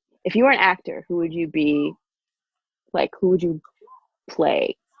be if you were an actor. Who would you be? Like, who would you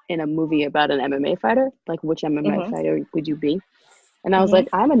play in a movie about an MMA fighter? Like, which MMA fighter would you be? And I was like,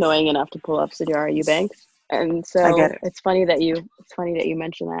 I'm annoying enough to pull up Sajara Eubanks. And so I get it. it's funny that you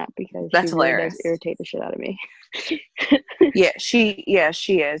mention that, because That's she really hilarious. does irritate the shit out of me. she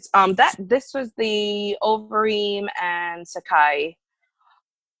is. This was the Overeem and Sakai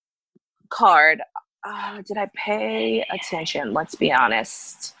card. Did I pay attention? Let's be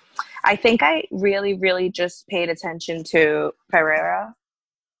honest. I think I really, really just paid attention to Pereira,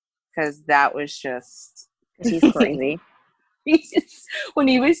 because that was just... Because he's crazy. When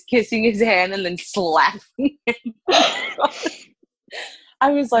he was kissing his hand and then slapping him.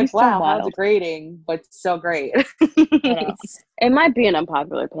 I was like, wow, how degrading, but so great. It might be an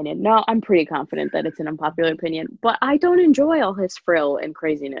unpopular opinion. No, I'm pretty confident that it's an unpopular opinion, but I don't enjoy all his frill and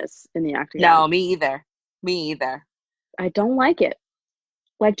craziness in the octagon. No, me either. I don't like it.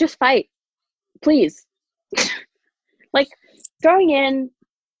 Like, just fight. Please. Like, throwing in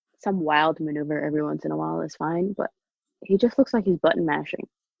some wild maneuver every once in a while is fine, but he just looks like he's button mashing,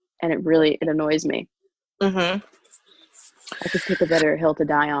 and it annoys me. Mm-hmm. I could pick a better hill to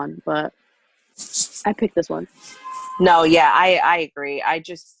die on, but I picked this one. No, yeah, I agree.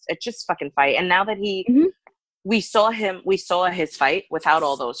 It's just fucking fight. And now that we saw his fight without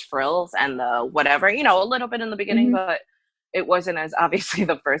all those frills and the whatever, a little bit in the beginning, but it wasn't as obviously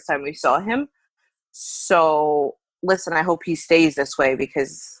the first time we saw him. So listen, I hope he stays this way,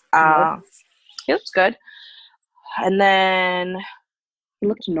 because he looks good. And then he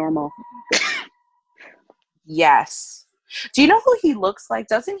looked normal. Yes. Do you know who he looks like?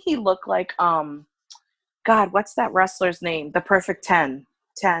 Doesn't he look like God, what's that wrestler's name? The Perfect 10.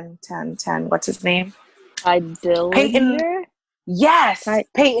 10. What's his name? Peyton. Yes.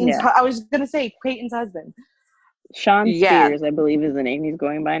 Peyton's. Yeah. I was gonna say Peyton's husband. Sean Spears, I believe, is the name he's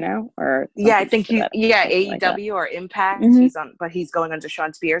going by now. Or I think AEW like or Impact. He's going under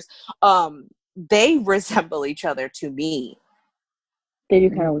Sean Spears. They resemble each other to me. They do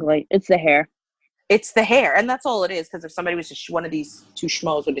kind of look like, it's the hair. It's the hair, and that's all it is. Because if somebody was just one of these two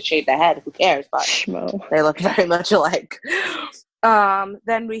schmoes with a shaved head, who cares? But they look very much alike.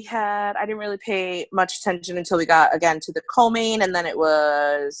 Then we had, I didn't really pay much attention until we got again to the co-main, and then it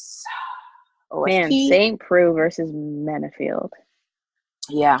was OSP. St. Preux versus Menefield.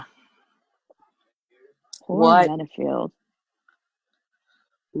 Yeah. Poor Menefield.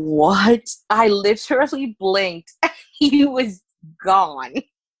 What? I literally blinked. He was gone.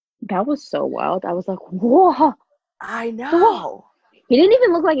 That was so wild. I was like, whoa. I know. Whoa. He didn't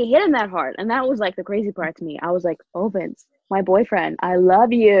even look like he hit him that hard. And that was like the crazy part to me. I was like, oh, Vince, my boyfriend, I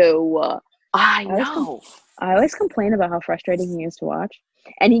love you. I know. I always complain about how frustrating he is to watch.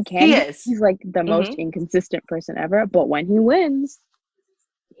 And he can. He is. He's like the most inconsistent person ever. But when he wins,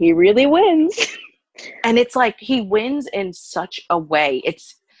 he really wins. And it's like he wins in such a way.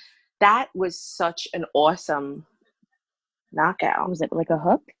 That was such an awesome knockout. Was it like a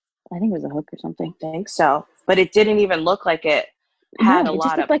hook? I think it was a hook or something. I think so. But it didn't even look like it had a lot of power. It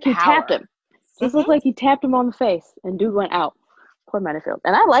just looked like he tapped him. Just looked like he tapped him on the face, and dude went out. Poor Menefield.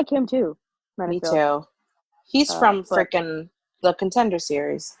 And I like him too. Menefield. Me too. He's from freaking the Contender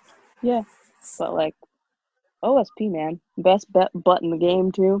Series. Yeah. But like, OSP, man. Best butt in the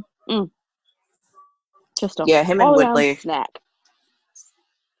game too. Just a him and Woodley. Snack.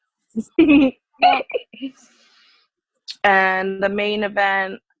 And the main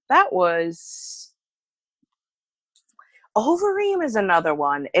event, that was Overeem is another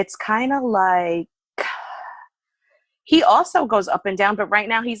one. It's kind of like he also goes up and down, but right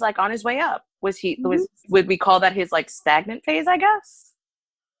now he's like on his way up. Would we call that his like stagnant phase, I guess?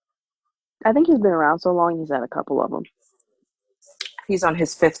 I think he's been around so long, he's had a couple of them. He's on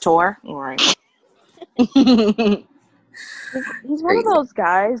his 5th tour. All right. He's one of those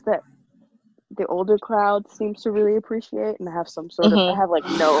guys that the older crowd seems to really appreciate and have some sort of have like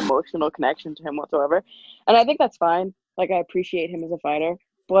no emotional connection to him whatsoever. And I think that's fine. Like, I appreciate him as a fighter,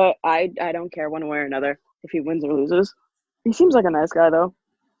 but I don't care one way or another if he wins or loses. He seems like a nice guy though.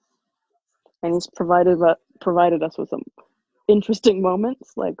 And he's provided us with some interesting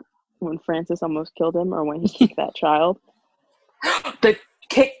moments. Like, when Francis almost killed him, or when he kicked that child. The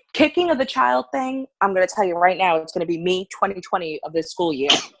kicking of the child thing, I'm going to tell you right now, it's going to be me 2020 of this school year.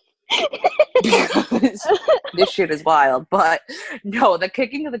 Because this shit is wild. But no, the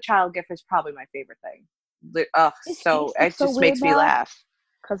kicking of the child gif is probably my favorite thing. So it just makes me laugh.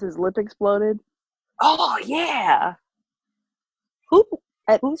 Because his lip exploded. Oh, yeah. Who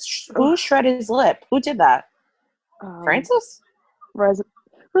shredded his lip? Who did that? Francis?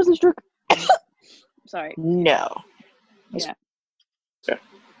 Rosenstruck. Sorry. No. Yeah. It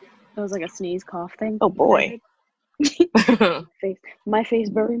was like a sneeze cough thing. Oh boy. My face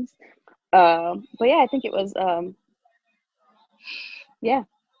burns. But yeah, I think it was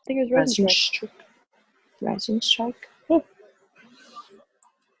Rosenstruck.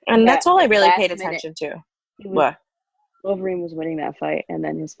 And that's all I really paid attention to. What? Wolverine was winning that fight, and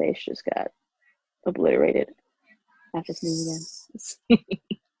then his face just got obliterated after sneezing again.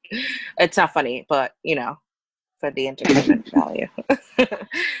 It's not funny, but for the entertainment value.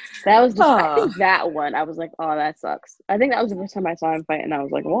 That was just, I think that one, I was like, oh, that sucks. I think that was the first time I saw him fight, and I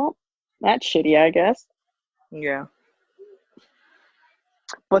was like, well, that's shitty, I guess. Yeah.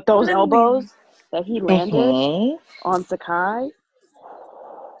 But those elbows that he landed on Sakai,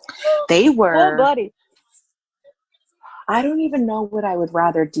 they were... Oh, buddy. I don't even know what I would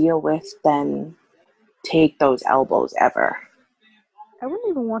rather deal with than take those elbows ever. I wouldn't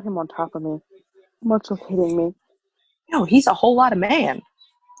even want him on top of me, much like hitting me. No, he's a whole lot of man.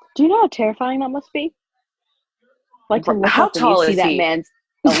 Do you know how terrifying that must be? Like to look how up tall and you is see he? that man's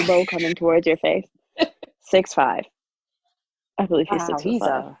elbow coming towards your face. 6'5". I believe he's 6'5". He's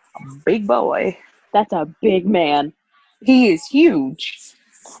a big boy. That's a big man. He is huge.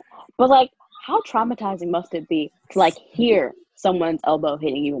 But like, how traumatizing must it be to like hear someone's elbow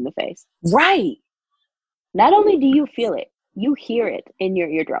hitting you in the face? Right. Not only do you feel it, you hear it in your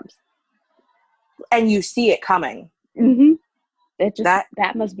eardrums. And you see it coming. Mm-hmm.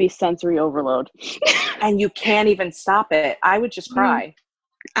 That must be sensory overload. And you can't even stop it. I would just cry.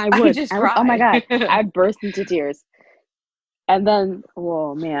 I would just cry. Oh my God. I'd burst into tears. And then,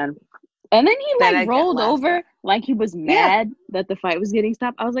 oh man. And then he rolled over like he was mad that the fight was getting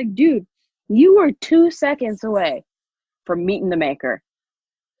stopped. I was like, dude, you were 2 seconds away from meeting the maker.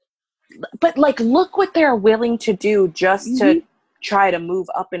 But like, look what they're willing to do just to try to move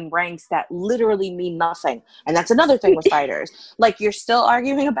up in ranks that literally mean nothing. And that's another thing with fighters. Like, you're still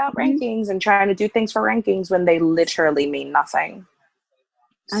arguing about rankings and trying to do things for rankings when they literally mean nothing.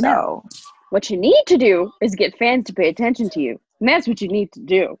 I know. What you need to do is get fans to pay attention to you. And that's what you need to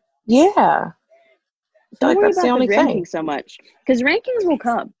do. Yeah. Don't worry about the rankings so much. Because rankings will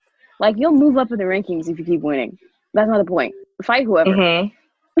come. Like, you'll move up in the rankings if you keep winning. That's not the point. Fight whoever.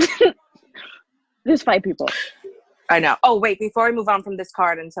 Mm-hmm. Just fight people. I know. Oh, wait. Before we move on from this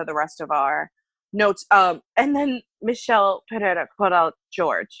card into the rest of our notes, and then Michelle Pereira put out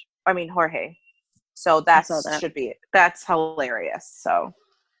Jorge. So that should be it. That's hilarious. So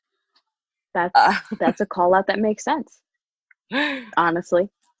that's a call out that makes sense. Honestly,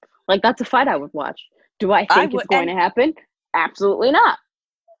 like that's a fight I would watch. Do I think it's going to happen? Absolutely not.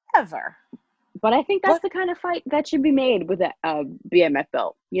 Ever. But I think that's the kind of fight that should be made with a BMF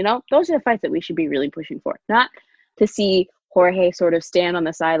belt. You know, those are the fights that we should be really pushing for. Not to see Jorge sort of stand on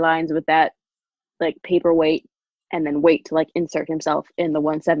the sidelines with that like paperweight and then wait to like insert himself in the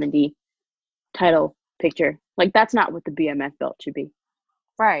 170 title picture. Like that's not what the BMF belt should be.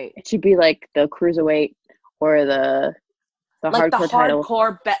 Right. It should be like the cruiserweight or the like hardcore title.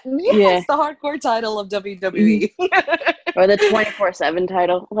 The hardcore title of WWE. Or the 24/7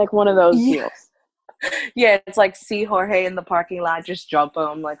 title. Like one of those deals. Yeah, it's like see Jorge in the parking lot, just jump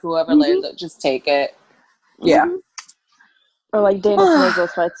him. Like whoever lands it, just take it. Yeah. Or like Dana pulls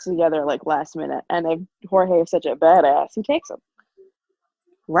those fights together like last minute. And if Jorge is such a badass, he takes them.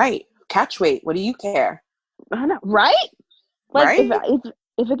 Right. Catch weight. What do you care? I know. Right? Like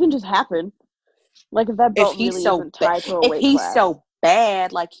if it can just happen. Like if that belt really isn't tied to a weight class. If he's so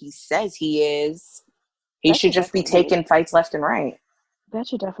bad like he says he is, he should just be taking fights left and right. That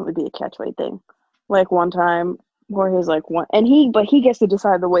should definitely be a catchweight thing. Like one time Jorge's like one and he gets to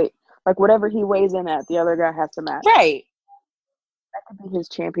decide the weight. Like whatever he weighs in at, the other guy has to match. Right. That could be his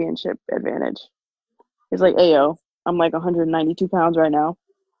championship advantage. He's like, ayo, I'm like 192 pounds right now.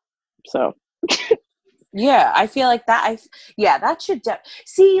 So yeah, I feel like that. That should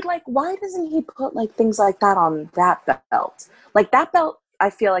see. Like, why doesn't he put like things like that on that belt? Like that belt, I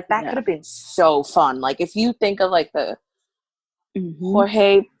feel like that could have been so fun. Like if you think of like the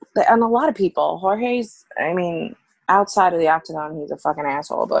Jorge, and a lot of people, Jorge's. I mean, outside of the octagon, he's a fucking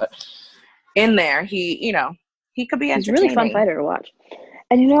asshole, but in there, he could be entertaining. He's a really fun fighter to watch.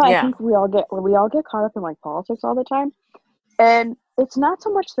 And I Yeah. think we all get caught up in like politics all the time. And it's not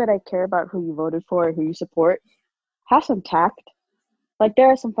so much that I care about who you voted for or who you support. Have some tact. Like, there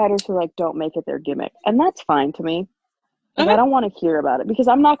are some fighters who like don't make it their gimmick, and that's fine to me. Like, I don't want to hear about it because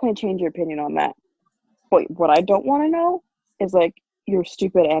I'm not going to change your opinion on that. But what I don't want to know is like your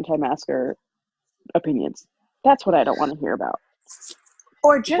stupid anti-masker opinions. That's what I don't want to hear about.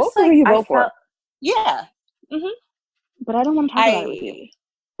 Or just vote for who you vote for. Yeah. But I don't want to talk about it with you.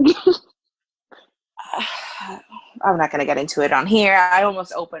 I'm not going to get into it on here. I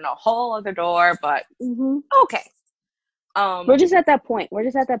almost opened a whole other door, but okay. We're just at that point. Where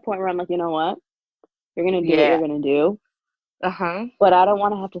I'm like, you know what? You're going to do what you're going to do. But I don't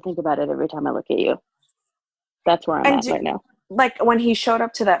want to have to think about it every time I look at you. That's where I'm at right now. Like when he showed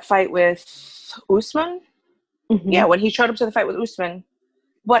up to that fight with Usman? Yeah, when he showed up to the fight with Usman,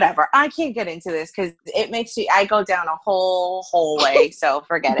 whatever. I can't get into this because it makes me, I go down a whole way, so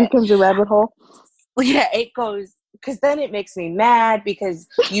forget it. It becomes a rabbit hole? Yeah, it goes, because then it makes me mad because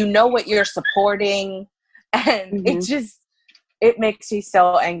you know what you're supporting, and it makes me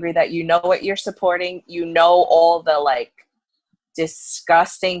so angry that you know what you're supporting, you know all the, like,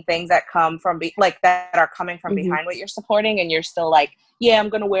 disgusting things that come from, that are coming from behind what you're supporting, and you're still like, yeah, I'm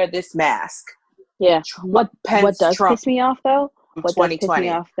going to wear this mask. Yeah. What does piss me off, though? What does piss me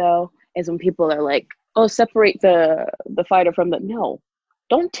off, though, is when people are like, oh, separate the fighter from the... No.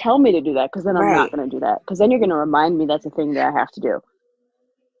 Don't tell me to do that, because then I'm not going to do that. Because then you're going to remind me that's a thing that I have to do.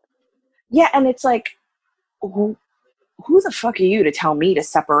 Yeah, and it's like, who the fuck are you to tell me to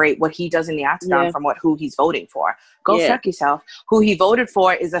separate what he does in the octagon from who he's voting for? Go fuck yourself. Who he voted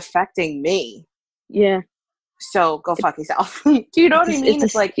for is affecting me. Yeah. So go fuck yourself. Do you know what I mean?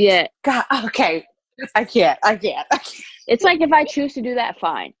 It's like, God, okay. I can't. It's like, if I choose to do that,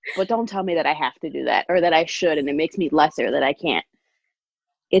 fine. But don't tell me that I have to do that or that I should, and it makes me lesser that I can't.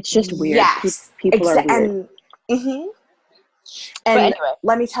 It's just weird. Yes. People are weird. And anyway.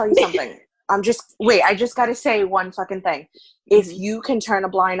 Let me tell you something. I just got to say one fucking thing. If you can turn a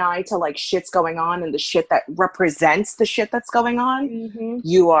blind eye to, like, shit's going on and the shit that represents the shit that's going on,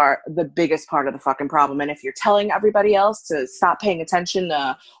 you are the biggest part of the fucking problem. And if you're telling everybody else to stop paying attention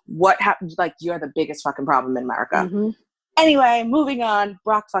to what happened, like, you're the biggest fucking problem in America. Anyway, moving on.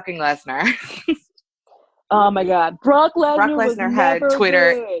 Brock fucking Lesnar. Oh my God. Brock Lesnar had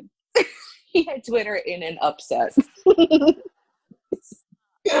Twitter. Good. He had Twitter in an upset.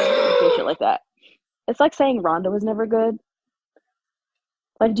 Shit like that. It's like saying Ronda was never good.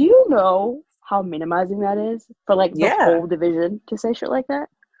 Like, do you know how minimizing that is for, like, the whole division to say shit like that?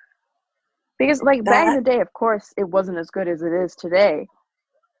 Because, like, back in the day, of course, it wasn't as good as it is today.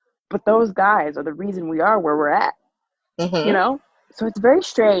 But those guys are the reason we are where we're at. You know? So it's very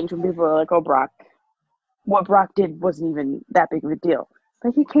strange when people are like, oh, Brock. What Brock did wasn't even that big of a deal.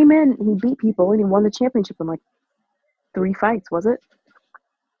 Like, he came in, he beat people, and he won the championship in, like, 3 fights, was it?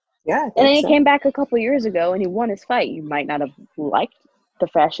 Yeah. And then he came back a couple years ago, and he won his fight. You might not have liked the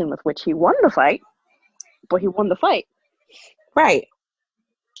fashion with which he won the fight, but he won the fight. Right.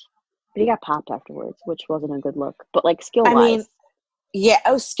 But he got popped afterwards, which wasn't a good look. But, like, skill-wise.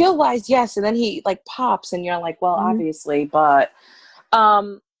 Skill-wise, yes. And then he, like, pops, and you're like, well, obviously. But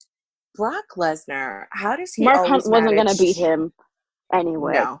Brock Lesnar, how does he Mark Hunt wasn't going to beat him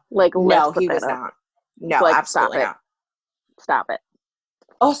anyway. No. Like, no, he was not. No, like, absolutely not. Stop it.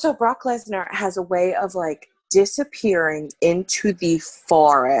 Also, Brock Lesnar has a way of, like, disappearing into the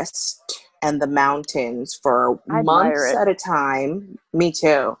forest and the mountains for months at a time. Me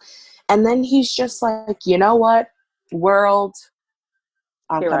too. And then he's just like, you know what? World,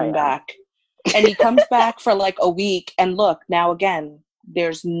 I'm coming back. And he comes back for, like, a week. And look, now again,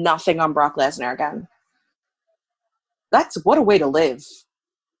 there's nothing on Brock Lesnar again. What a way to live.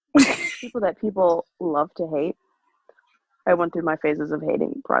 People that people love to hate. I went through my phases of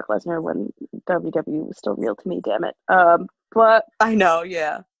hating Brock Lesnar when WWE was still real to me, damn it. But I know,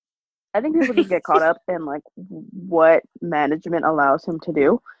 yeah. I think people just get caught up in, like, what management allows him to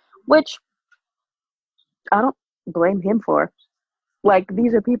do, which I don't blame him for. Like,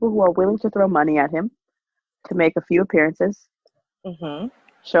 these are people who are willing to throw money at him to make a few appearances,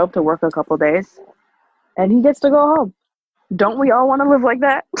 show up to work a couple days, and he gets to go home. Don't we all want to live like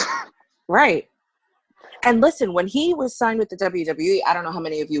that? Right. And listen, when he was signed with the WWE, I don't know how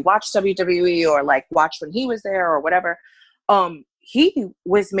many of you watched WWE or, like, watched when he was there or whatever. He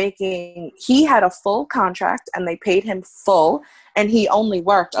had a full contract and they paid him full, and he only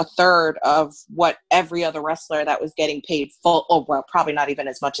worked a third of what every other wrestler that was getting paid full, or well, probably not even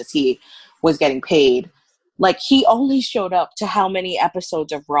as much as he was getting paid. Like, he only showed up to how many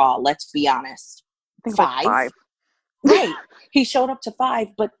episodes of Raw? Let's be honest. I think 5. Right. He showed up to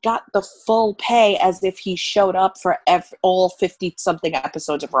 5, but got the full pay as if he showed up for all 50 something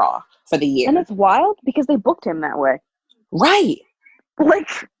episodes of Raw for the And year. it's wild because they booked him that way. Right.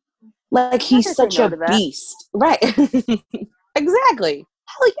 Like He's such no a to that. beast. Right. Exactly.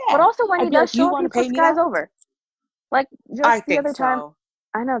 Hell yeah. But also when he I'd be does like, you show up, want he to pay puts me guys that? over. Like I just the think other time, so.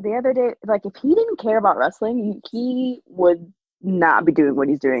 I know the other day, like if he didn't care about wrestling, he would not be doing what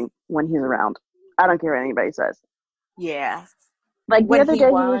he's doing when he's around. I don't care what anybody says. Yeah. Like the When other he day,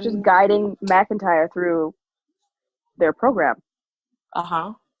 he was just won. guiding McIntyre through their program.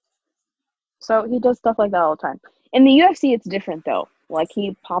 Uh-huh. So he does stuff like that all the time. In the UFC, it's different though. Like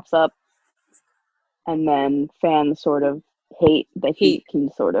he pops up, and then fans sort of hate that he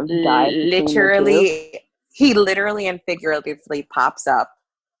can sort of dive between the two. He literally and figuratively pops up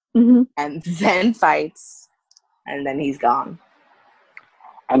Mm-hmm. and then fights, and then he's gone.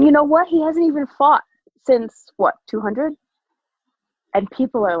 And you know what? He hasn't even fought since, 200? And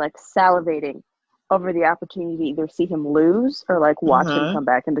people are like salivating over the opportunity to either see him lose or like watch him come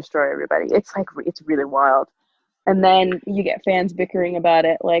back and destroy everybody. It's like, it's really wild. And then you get fans bickering about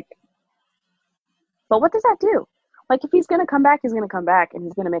it. Like, but what does that do? Like, if he's going to come back, he's going to come back and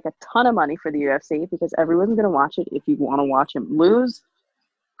he's going to make a ton of money for the UFC because everyone's going to watch it if you want to watch him lose,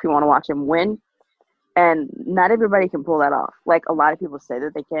 if you want to watch him win. And not everybody can pull that off. Like, a lot of people say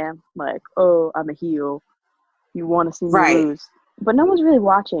that they can. Like, oh, I'm a heel. You want to see me lose. But no one's really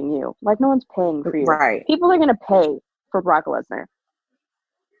watching you. Like, no one's paying for you. Right. People are going to pay for Brock Lesnar.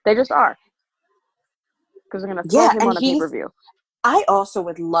 They just are. Because they're going to throw him on a pay-per-view. I also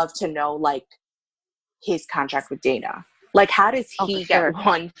would love to know, like, his contract with Dana. Like, how does he get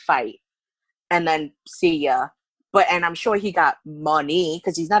one fight and then see ya? And I'm sure he got money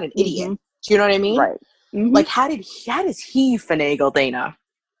because he's not an idiot. Do you know what I mean? Right. Mm-hmm. Like, how does he finagle Dana?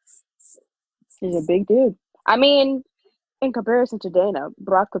 He's a big dude. I mean, in comparison to Dana,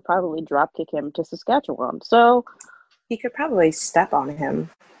 Brock could probably drop kick him to Saskatchewan. So he could probably step on him.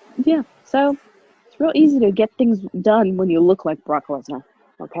 Yeah. So it's real easy to get things done when you look like Brock Lesnar.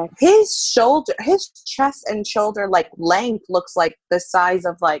 Okay. His chest and shoulder length looks like the size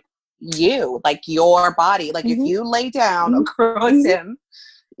of like your body. Like if you lay down across him,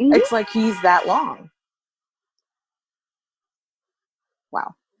 it's like he's that long.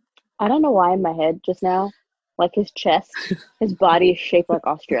 Wow. I don't know why in my head just now, like his chest, his body is shaped like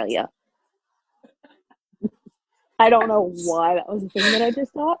Australia. I don't know why that was the thing that I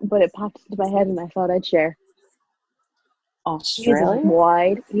just thought, but it popped into my head and I thought I'd share.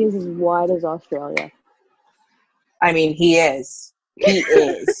 Australia? He is as wide as Australia. I mean, he is. He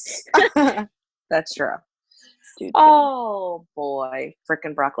is. That's true. Dude, oh, boy.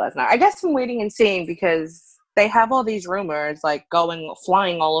 Frickin' Brock Lesnar. I guess I'm waiting and seeing because they have all these rumors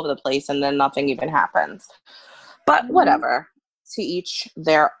flying all over the place and then nothing even happens. But whatever. To each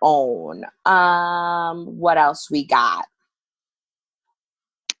their own. What else we got?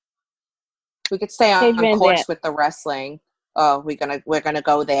 We could stay on course with the wrestling. Oh, we're gonna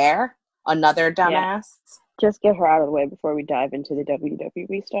go there. Another dumbass. Yeah. Just get her out of the way before we dive into the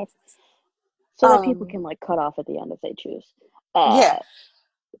WWE stuff, so that people can cut off at the end if they choose. Yeah.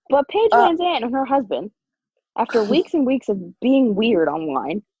 But Paige Van Zandt and her husband, after weeks and weeks of being weird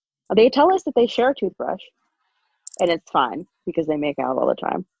online, they tell us that they share a toothbrush, and it's fine because they make out all the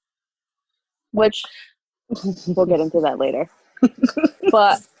time. Which we'll get into that later.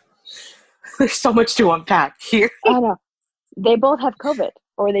 But there's so much to unpack here. I know. They both have COVID,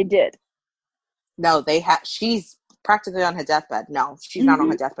 or they did. No, she's practically on her deathbed. No, she's not on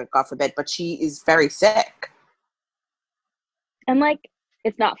her deathbed, God forbid, but she is very sick. And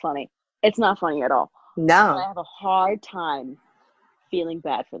it's not funny. It's not funny at all. No. But I have a hard time feeling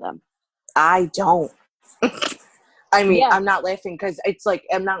bad for them. I don't. I mean, I'm not laughing because I'm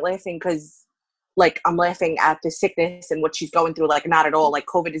laughing at the sickness and what she's going through. Not at all.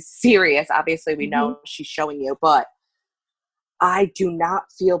 COVID is serious. Obviously, we know she's showing you, but I do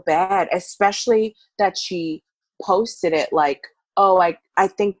not feel bad, especially that she posted it I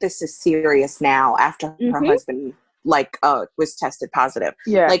think this is serious now after her husband was tested positive.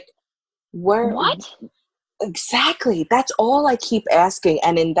 Yeah. What? Exactly. That's all I keep asking.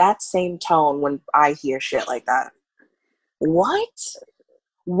 And in that same tone when I hear shit like that. What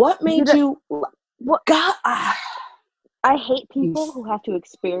made you what God I hate people who have to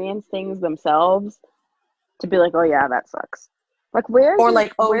experience things themselves to be like, oh yeah, that sucks. Where's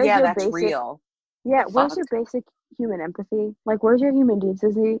that's real. Yeah, where's your basic human empathy? Where's your human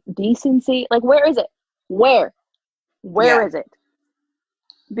decency? Where is it? Where is it?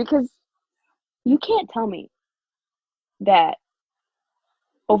 Because you can't tell me that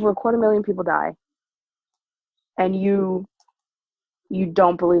over 250,000 people die and you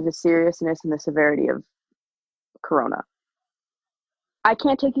don't believe the seriousness and the severity of corona. I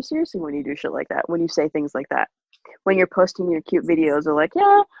can't take you seriously when you do shit like that, when you say things like that. When you're posting your cute videos of like,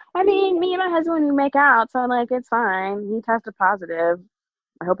 yeah, I mean, me and my husband, we make out, so like, it's fine. He tested positive.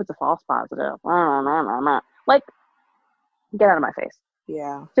 I hope it's a false positive. Like, get out of my face.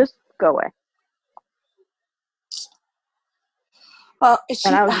 Yeah. Just go away. Well,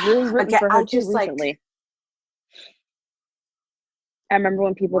 And I was really rooting for her too recently. Like, I remember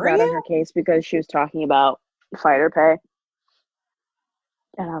when people were got you? on her case because she was talking about fighter pay.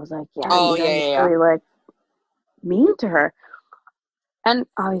 And I was like, yeah, Oh, you guys yeah. really like mean to her. And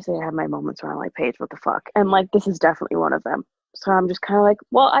obviously I have my moments where I'm like, Paige, what the fuck? And like, this is definitely one of them. So I'm just kind of like,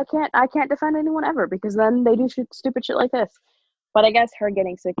 well, I can't defend anyone ever, because then they do stupid shit like this. But I guess her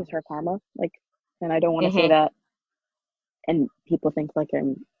getting sick is her karma. Like, and I don't want to say that. And people think like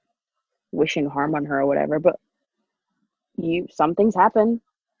I'm wishing harm on her or whatever. But some things happen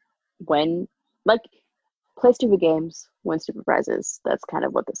when, like, play stupid games, win stupid prizes. That's kind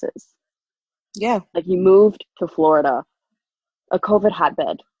of what this is. Yeah. Like, you moved to Florida, a COVID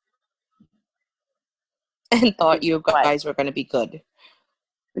hotbed, and thought you guys were going to be good.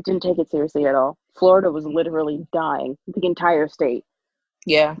 It didn't take it seriously at all. Florida was literally dying. The entire state.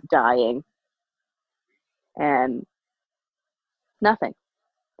 Yeah. Dying. And nothing.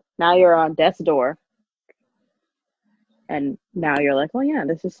 Now you're on death's door. And now you're like, well, yeah,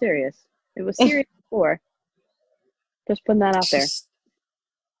 this is serious. It was serious before. Just putting that out there.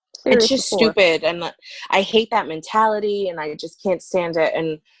 It's just stupid. And I hate that mentality, and I just can't stand it.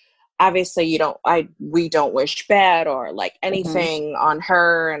 And obviously we don't wish bad or like anything on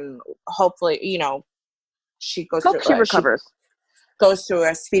her, and hopefully, she goes through, she recovers. Goes through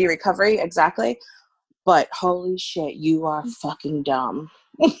a speedy recovery. Exactly. But holy shit, you are fucking dumb.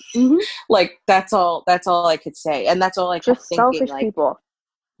 Like, that's all I could say. And that's all I kept thinking. Selfish like, people.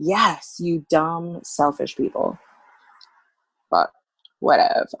 Yes, you dumb, selfish people. But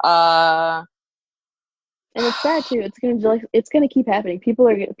whatever. And it's sad too. It's gonna keep happening. People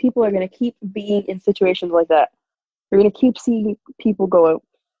are gonna keep being in situations like that. You're gonna keep seeing people go,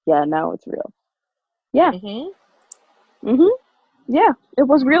 yeah, now it's real. Yeah. Yeah, it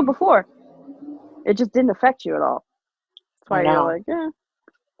was real before. It just didn't affect you at all. That's why you're like, yeah,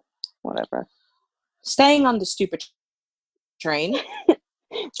 whatever. Staying on the stupid train,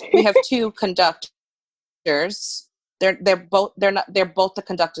 we have two conductors. They're both the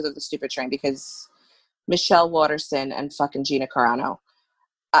conductors of the stupid train, because Michelle Waterson and fucking Gina Carano.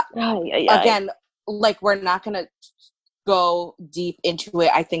 Again, like, we're not gonna go deep into it.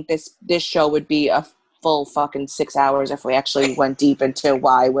 I think this show would be a full fucking 6 hours if we actually went deep into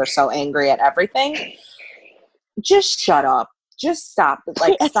why we're so angry at everything. Just shut up. Just stop.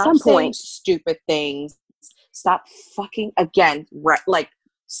 Like, stop saying stupid things. Stop fucking, again,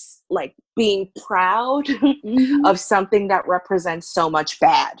 like being proud of something that represents so much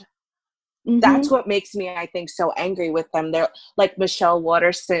bad. That's what makes me, I think, so angry with them. They're like Michelle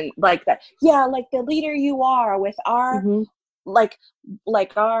Waterson, like that. Yeah, like the leader you are with our, like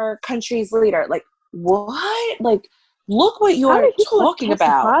our country's leader. Like, what? Like, look what you are talking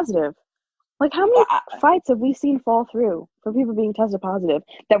about. Positive. Like, how many fights have we seen fall through for people being tested positive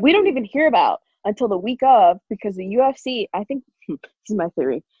that we don't even hear about until the week of, because the UFC, I think, this is my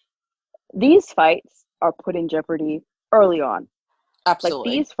theory, these fights are put in jeopardy early on. Absolutely.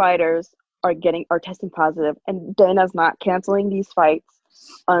 Like, these fighters are testing positive, and Dana's not canceling these fights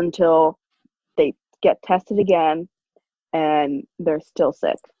until they get tested again and they're still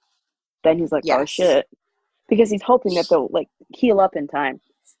sick. Then he's like, oh shit, because he's hoping that they'll like heal up in time.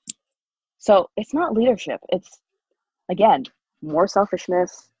 So it's not leadership. It's, again, more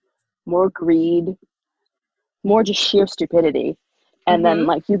selfishness, more greed, more just sheer stupidity. And then,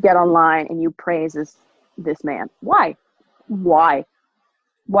 like, you get online and you praise this man. Why? Why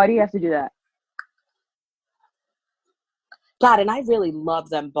do you have to do that? God, and I really love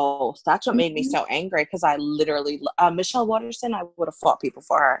them both. That's what made me so angry, because I literally, Michelle Waterson, I would have fought people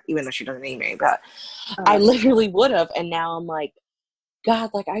for her, even though she doesn't need me, but I literally would have. And now I'm like,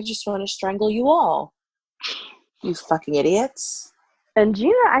 God, like, I just want to strangle you all. You fucking idiots. And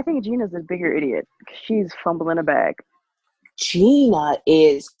Gina, I think Gina's a bigger idiot. She's fumbling a bag. Gina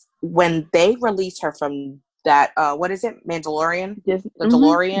is, when they release her from that, what is it? Mandalorian? The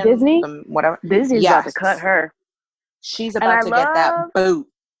DeLorean? Disney? Whatever. Disney's about to cut her. She's about to get that boot.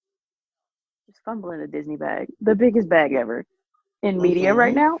 She's fumbling a Disney bag. The biggest bag ever. In media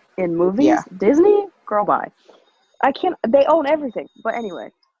right now, in movies, Disney, girl, bye. They own everything. But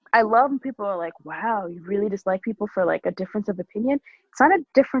anyway, I love when people are like, wow, you really dislike people for like a difference of opinion. It's not a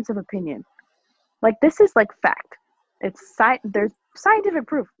difference of opinion. Like, this is like fact. There's scientific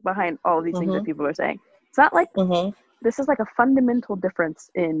proof behind all these things that people are saying. It's not like this is like a fundamental difference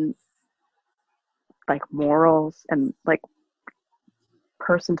in like morals and like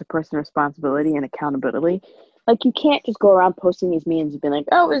person to person responsibility and accountability. Like, you can't just go around posting these memes and being like,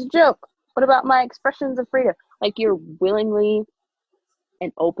 oh, it's a joke. What about my expressions of freedom? Like, you're willingly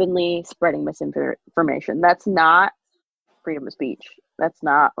and openly spreading misinformation. That's not freedom of speech. That's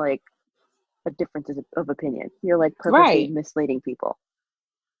not like a difference of opinion. You're like purposely misleading people.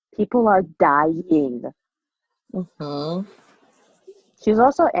 People are dying. She's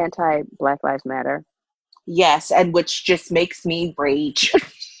also anti-Black Lives Matter. Yes, and which just makes me rage.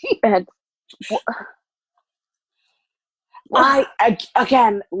 And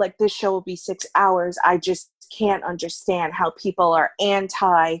again, like, this show will be 6 hours. I just can't understand how people are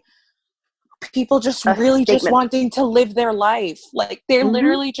people just really just wanting to live their life. Like, they're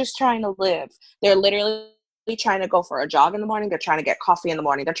literally just trying to live. They're literally trying to go for a jog in the morning. They're trying to get coffee in the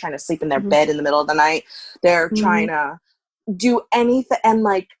morning. They're trying to sleep in their bed in the middle of the night. They're trying to do anything. And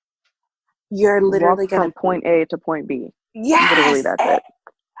like, you're literally going from point A to point B. Yes. Literally, that's it.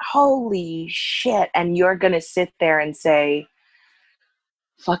 Holy shit. And you're going to sit there and say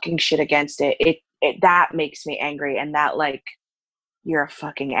fucking shit against it. It that makes me angry. And that, like, you're a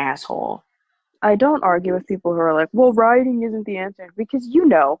fucking asshole. I don't argue with people who are like, well, rioting isn't the answer, because you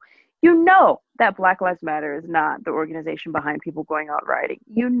know that Black Lives Matter is not the organization behind people going out rioting.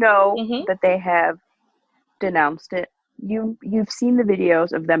 You know that they have denounced it. You've seen the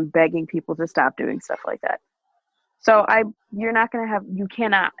videos of them begging people to stop doing stuff like that. So you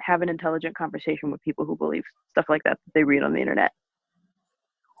cannot have an intelligent conversation with people who believe stuff like that they read on the internet.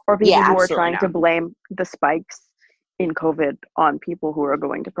 Or people who are trying to blame the spikes in COVID on people who are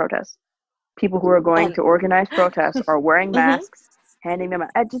going to protest. People who are going to organize protests are wearing masks, handing them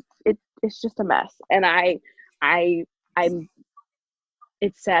out. It's just a mess. And I'm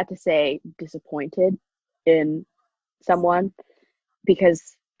it's sad to say disappointed in someone,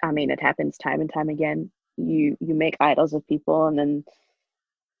 because I mean, it happens time and time again. You make idols of people and then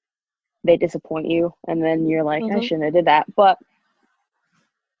they disappoint you, and then you're like, I shouldn't have did that. But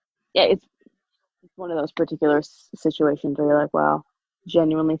yeah, it's one of those particular situations where you're like, wow,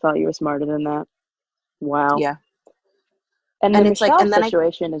 genuinely thought you were smarter than that. Wow. Yeah. And the Michelle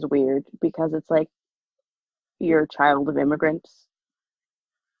situation is weird, because it's like, you're a child of immigrants.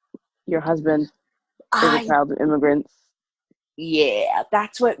 Your husband is a child of immigrants. Yeah,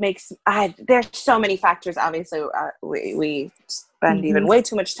 that's what makes there's so many factors. Obviously, we spend even way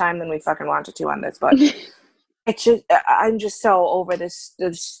too much time than we fucking wanted to on this, but it's just, I'm just so over this.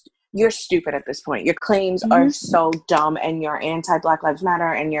 You're stupid at this point. Your claims are so dumb, and you're anti-Black Lives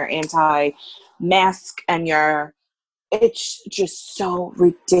Matter, and you're anti-mask, and it's just so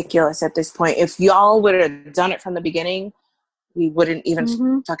ridiculous at this point. If y'all would have done it from the beginning, we wouldn't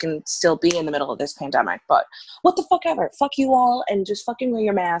even fucking still be in the middle of this pandemic. But what the fuck ever. Fuck you all, and just fucking wear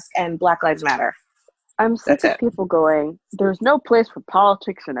your mask, and Black Lives Matter. I'm sick of people going, there's no place for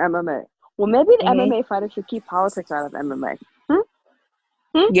politics in MMA. Well, maybe the MMA fighters should keep politics out of MMA.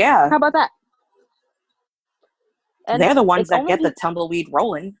 Yeah. How about that? And they're the ones that get the tumbleweed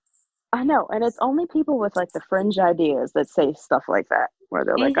rolling. I know. And it's only people with like the fringe ideas that say stuff like that, where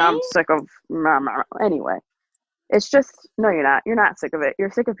they're like, I'm sick of anyway. It's just, no, you're not. You're not sick of it.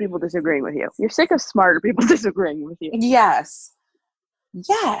 You're sick of people disagreeing with you. You're sick of smarter people disagreeing with you. Yes.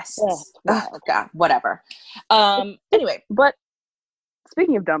 Oh, God, whatever. Anyway. But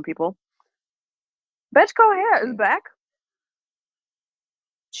speaking of dumb people, Betch Coher is back.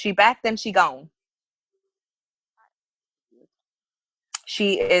 She back, then she gone.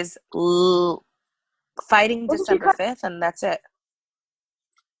 She is fighting December 5th, and that's it.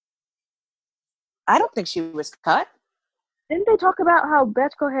 I don't think she was cut. Didn't they talk about how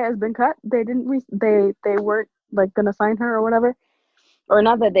Betch Coher has been cut? They didn't. They weren't like gonna sign her or whatever, or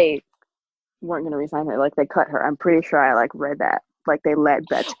not that they weren't gonna resign her. Like, they cut her. I'm pretty sure I like read that. Like, they let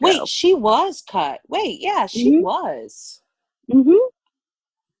Betch go. Wait, she was cut. Wait, yeah, she was.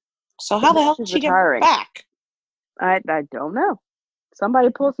 So how the hell did she get back? I don't know. Somebody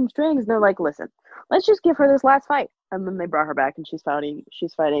pulled some strings, and they're like, listen, let's just give her this last fight. And then they brought her back, and she's fighting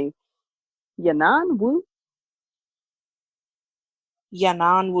Yanan Wu.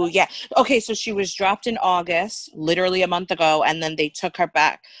 Yanan Wu, yeah. Okay, so she was dropped in August, literally a month ago, and then they took her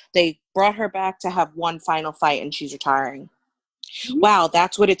back. They brought her back to have one final fight, and she's retiring. Wow,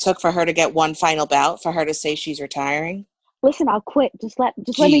 that's what it took for her to get one final bout, for her to say she's retiring? Listen, I'll quit. Just let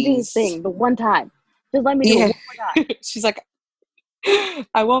me do this thing the one time. Just let me do it one more time. She's like,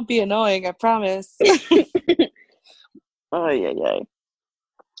 I won't be annoying, I promise. Oh, yeah.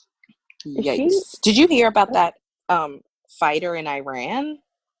 Is she? Yikes. Did you hear about that fighter in Iran?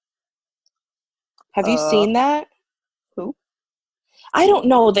 Have you Uh, seen that? who? I don't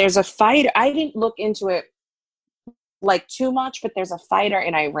know. There's a fighter. I didn't look into it like too much, but there's a fighter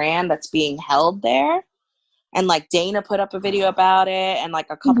in Iran that's being held there. And like Dana put up a video about it, and like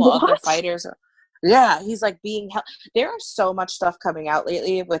a couple other What? fighters. Yeah, he's like being held. There is so much stuff coming out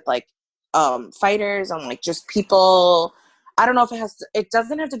lately with like fighters and like just people. I don't know if it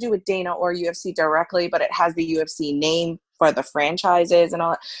doesn't have to do with Dana or UFC directly, but it has the UFC name for the franchises and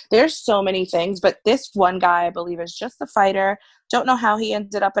all that. There's so many things, but this one guy I believe is just the fighter. Don't know how he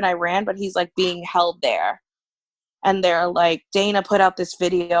ended up in Iran, but he's like being held there. And they're like, Dana put out this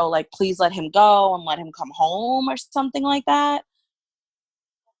video like, please let him go and let him come home or something like that.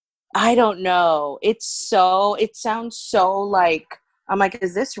 I don't know. It sounds so like, I'm like,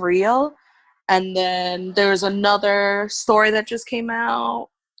 is this real? And then there's another story that just came out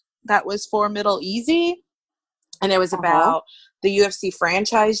that was for Middle Easy. And it was Uh-huh. about the UFC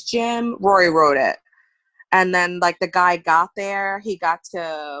franchise gym. Rory wrote it. And then like the guy got there, he got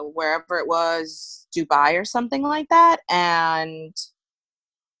to wherever it was, Dubai or something like that. And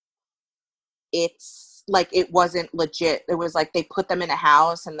it's like it wasn't legit. It was like they put them in a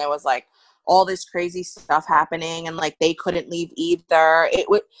house and there was like all this crazy stuff happening and like they couldn't leave either. It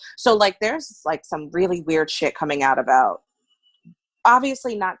would so like there's like some really weird shit coming out about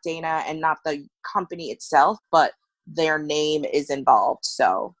obviously not Dana and not the company itself, but their name is involved.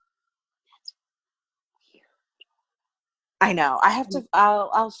 So I know. I have to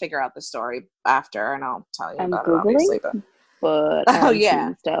I'll figure out the story after and I'll tell you I'm about it Googling, obviously, but but oh I'm yeah.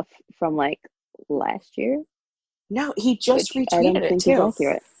 seeing stuff from like last year, No, he just which I retweeted don't it think is too.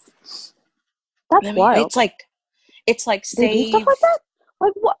 accurate. That's I mean, wild. it's like They do stuff save. like that?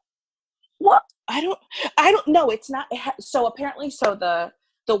 Like what? What? I don't know. It's not. So apparently, so the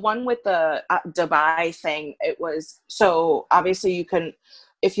one with the Dubai thing, it was so obviously you can,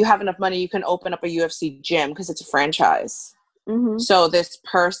 if you have enough money, you can open up a UFC gym because it's a franchise. Mm-hmm. So this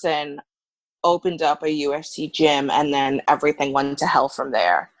person opened up a UFC gym, and then everything went to hell from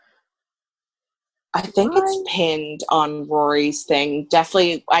there. I think it's Why? pinned on Rory's thing.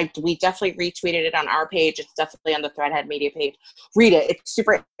 Definitely, we definitely retweeted it on our page. It's definitely on the Threadhead Media page. Read it; it's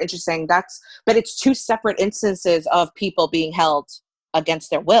super interesting. But it's two separate instances of people being held against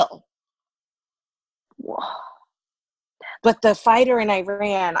their will. Whoa. But the fighter in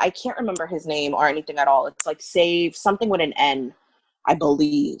Iran, I can't remember his name or anything at all. It's like Save something with an N, I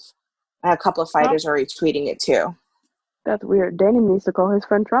believe. And a couple of Huh? fighters are retweeting it too. That's weird. Danny needs to call his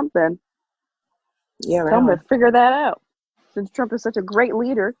friend Trump then. Yeah, Tell him really. to figure that out. Since Trump is such a great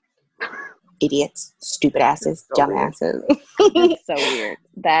leader. Idiots, stupid That's asses, so weird. dumbasses. That's so weird.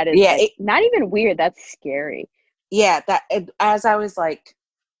 That is Yeah, like not even weird. That's scary. yeah. As I was like,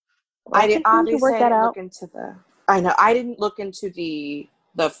 Well, continue to obviously work I that didn't look out. into the. I know I didn't look into the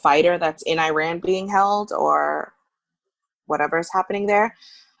fighter that's in Iran being held or whatever is happening there,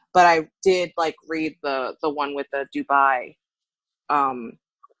 but I did like read the one with the Dubai. Um,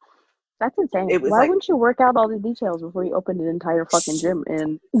 That's insane. it was Why like wouldn't you work out all the details before you opened an entire fucking gym?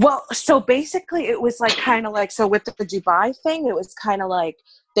 And well, so basically it was like kind of like so with the Dubai thing, it was kind of like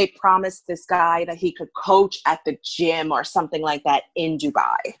they promised this guy that he could coach at the gym or something like that in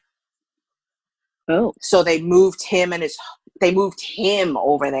Dubai. oh, So they moved him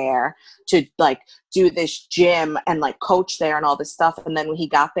over there to like do this gym and like coach there and all this stuff. And then when he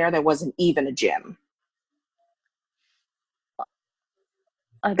got there wasn't even a gym.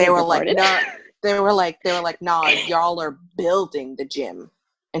 I They beg were your like, pardon. no, they were like, nah, y'all are building the gym.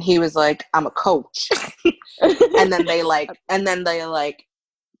 And he was like, I'm a coach. and then they like, and then they like,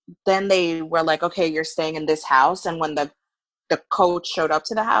 then they were like, okay, you're staying in this house. And when the coach showed up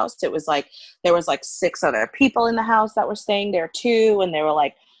to the house, it was like there was like 6 other people in the house that were staying there too, and they were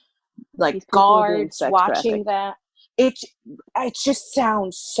like These people are being guards sex watching trafficked. that. It just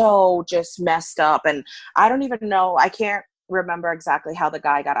sounds so just messed up, and I don't even know. I can't remember exactly how the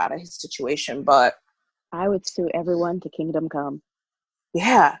guy got out of his situation, but I would sue everyone to Kingdom Come.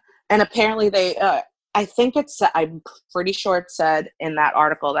 yeah. And apparently they I think I'm pretty sure it said in that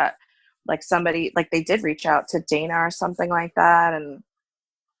article that like somebody like they did reach out to Dana or something like that, and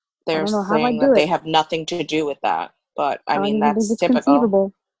I they're don't know how saying I'd do that they it. have nothing to do with that. But I I don't mean, even think that's it's typical.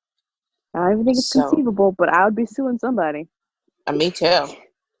 conceivable. I don't even think it's So, conceivable, but I would be suing somebody. me too.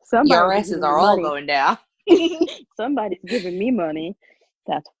 Somebody Your would be asses giving me are all money. going down. Somebody's giving me money.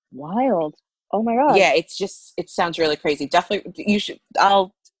 That's wild. Oh my god. Yeah, it sounds really crazy. Definitely,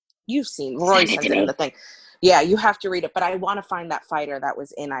 you've seen, Roy Send it to sent it in me. the thing. Yeah, you have to read it, but I want to find that fighter that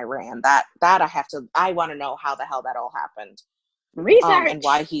was in Iran. That I want to know how the hell that all happened. and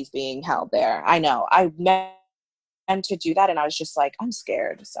why he's being held there. I know. I meant to do that, and I was just like, I'm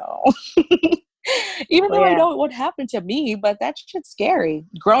scared. So even though I know what happened to me, but that shit's scary.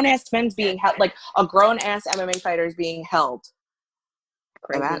 Grown ass men's being held, like a grown ass MMA fighter is being held.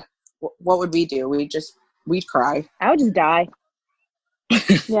 Crazy. What would we do? We'd cry. I would just die.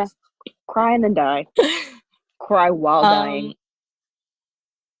 Yeah. Cry and then die. Cry while dying.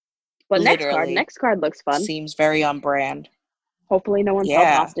 But next card looks fun. Seems very on brand. Hopefully no one's held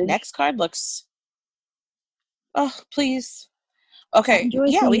hostage. Next card looks... Oh, please. Okay,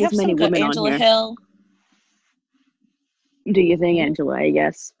 yeah, we have some good Angela Hill. Do you think Angela, I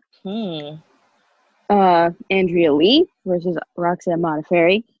guess? Andrea Lee versus Roxanne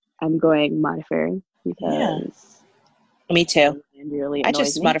Modafferi. I'm going Modafferi because... Me too. Andrea Lee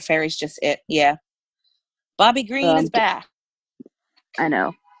Modafferi's just it. Yeah. Bobby Green is back. I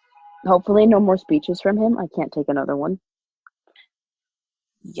know. Hopefully no more speeches from him. I can't take another one.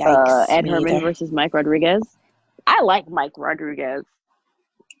 Yikes. Ed Herman versus Mike Rodriguez. I like Mike Rodriguez.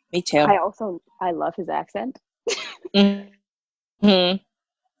 Me too. I love his accent. Mm-hmm.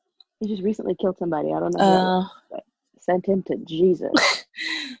 He just recently killed somebody. I don't know who sent him to Jesus.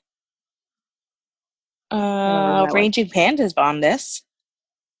 Raging Panda's on this.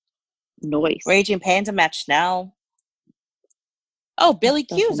 Nice. Raging Panda match now. Oh, Billy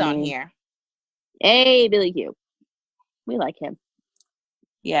Q's on here. Hey, Billy Q. We like him.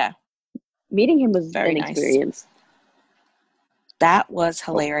 Yeah. Meeting him was very an experience. That was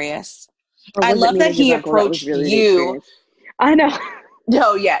hilarious. I love that he approached you. I know.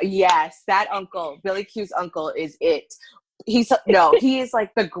 No, yeah, yes. That uncle, Billy Q's uncle, is it. He is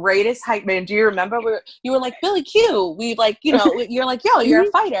like the greatest hype man. Do you remember? You were like, Billy Q. We like, you're like, yo, you're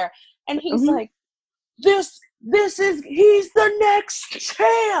a fighter. And he's like, he's the next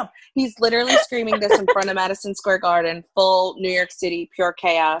champ. He's literally screaming this in front of Madison Square Garden, full New York City, pure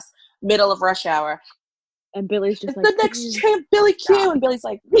chaos, middle of rush hour. And Billy's just like, the next champ, Billy Q. And Billy's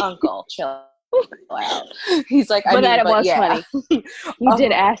like, uncle, chill out. He's like, that was funny. He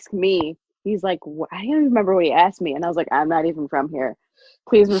did ask me. He's like, I don't even remember what he asked me. And I was like, I'm not even from here.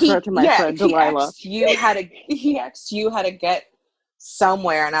 Please refer to my friend Delilah. He asked you how to get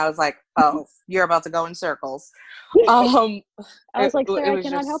somewhere. And I was like, oh, you're about to go in circles. I was like, sir, I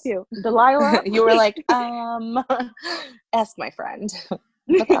cannot help you. Delilah? You were like, ask my friend.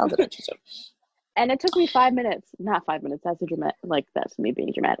 What the hell did I do? And it took me 5 minutes. Not 5 minutes. That's that's me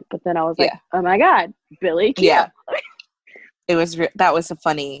being dramatic. But then I was like, oh my God, Billy Q. Yeah. It was, that was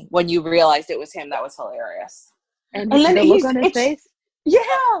funny. When you realized it was him, that was hilarious. And then the look on his face. Yeah.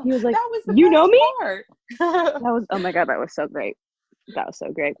 He was like, that was the you know me? Part. That was, oh my God, that was so great. That was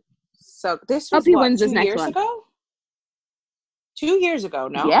so great. So this was he wins this next one. Ago? 2 years ago,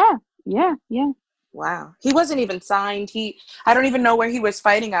 no? Yeah. Wow. He wasn't even signed. I don't even know where he was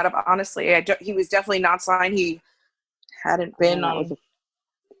fighting out of, honestly. He was definitely not signed. He hadn't been on the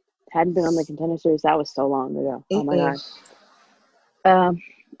Contender Series. That was so long ago. Oh my God.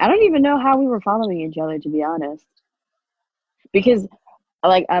 I don't even know how we were following each other, to be honest. Because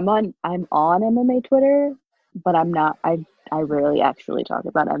like I'm on MMA Twitter, but I'm not I rarely actually talk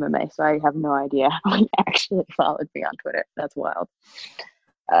about MMA, so I have no idea how he actually followed me on Twitter. That's wild.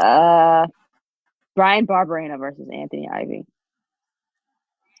 Brian Barberena versus Anthony Ivy.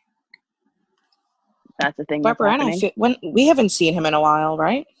 That's the thing. Barberena, we haven't seen him in a while,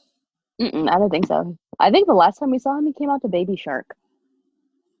 right? I don't think so. I think the last time we saw him, he came out to Baby Shark.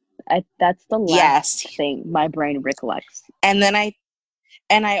 That's the last thing my brain recollects. And then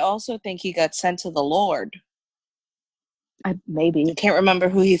I also think he got sent to the Lord. Maybe. I can't remember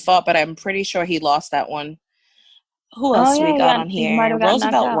who he fought, but I'm pretty sure he lost that one. Who else we got on here?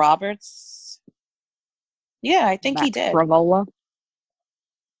 Roosevelt Roberts. Yeah, I think he did. Ravola.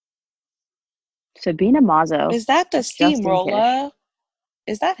 Sabina Mazo. Is that the Steamroller?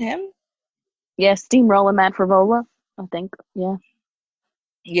 Is that him? Yeah, Steamroller Matt Frivola, I think. Yeah.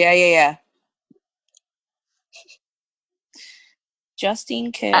 Yeah.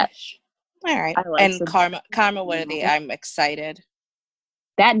 Justine Kish. All right. And Karma Worthy, I'm excited.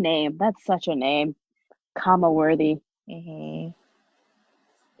 That name, that's such a name. Karma Worthy. Mm-hmm.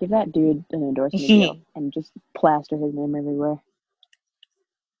 Give that dude an endorsement deal and just plaster his name everywhere.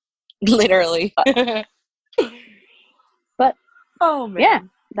 Literally. But oh man. Yeah,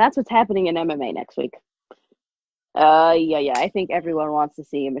 that's what's happening in MMA next week. Yeah. I think everyone wants to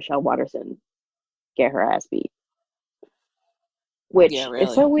see Michelle Waterson get her ass beat. Which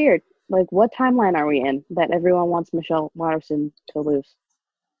is so weird. Like, what timeline are we in that everyone wants Michelle Waterson to lose?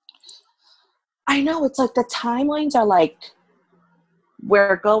 I know, it's like the timelines are like,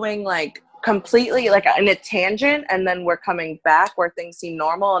 we're going like completely like in a tangent, and then we're coming back where things seem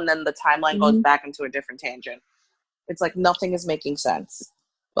normal, and then the timeline goes back into a different tangent. It's like nothing is making sense.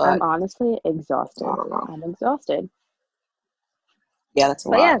 But I'm honestly exhausted. I don't know. I'm exhausted. Yeah, that's a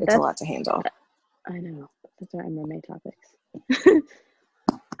But lot. yeah, It's a lot to handle. I know. That's our MMA topics.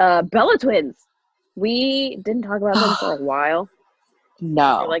 Bella Twins. We didn't talk about them for a while.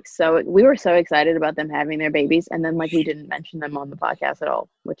 No. We were so excited about them having their babies, and then like we didn't mention them on the podcast at all,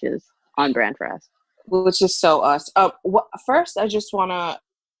 which is on brand for us. Which is so us. First, I just want to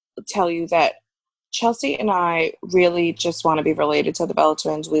tell you that Chelsea and I really just want to be related to the Bella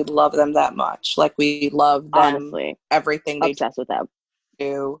Twins. We love them that much. Like, we love them. Honestly, everything they obsessed with them.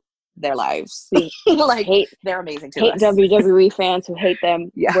 do, their lives. We like, they're amazing to hate us. WWE fans who hate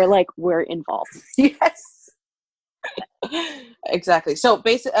them. Yeah. We're involved. Yes. Exactly. So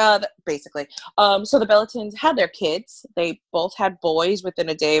basically, so the Bella Twins had their kids. They both had boys within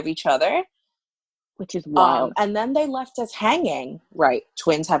a day of each other. Which is wild. And then they left us hanging. Right.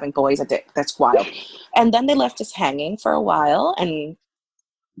 Twins having boys. That's wild. And then they left us hanging for a while, and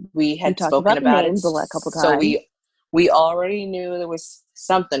we had spoken about it a couple times. So we already knew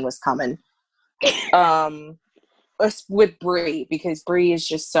something was coming. With Brie, because Brie is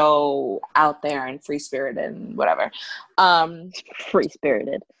just so out there and free spirited and whatever. Free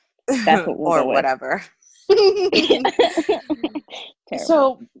spirited. That's what we'll or go with. Whatever.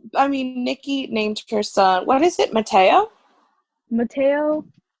 So, I mean, Nikki named her son, what is it, Mateo? Mateo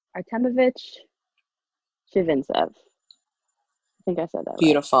Artemovich Shivintsev. I think I said that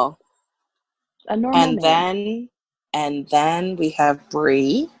Beautiful. Right. A normal name. And then we have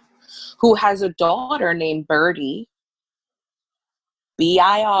Brie, who has a daughter named Birdie.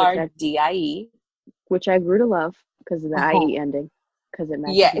 Birdie. Which I grew to love because of the IE ending. Because it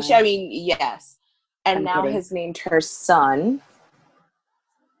matches yes. And I'm now kidding. has named her son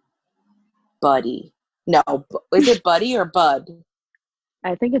Buddy. No, is it Buddy or Bud?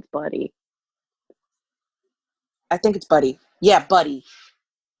 I think it's Buddy. I think it's Buddy. Yeah, Buddy.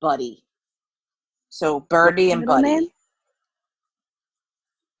 So Birdie and Buddy. Name?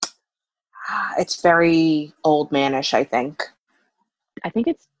 It's very old manish, I think. I think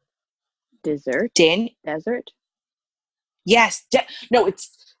it's Desert. Desert? Yes. No,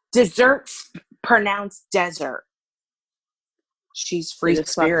 it's dessert pronounced desert. She's free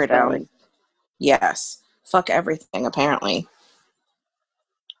spirited. Yes. Fuck everything, apparently.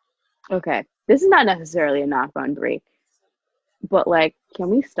 Okay. This is not necessarily a knock on Brie. But, like, can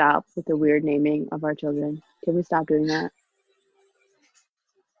we stop with the weird naming of our children? Can we stop doing that?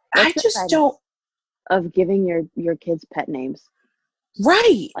 I just don't. Of giving your kids pet names.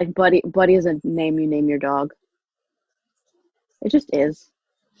 Right. Like, Buddy is a name you name your dog. It just is.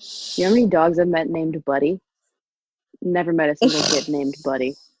 You know how many dogs I've met named Buddy? Never met a single kid named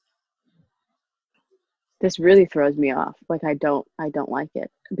Buddy. This really throws me off. Like, I don't like it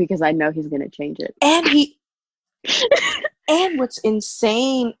because I know he's gonna change it. And and what's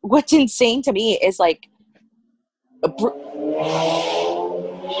insane to me is like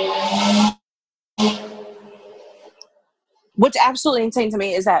what's absolutely insane to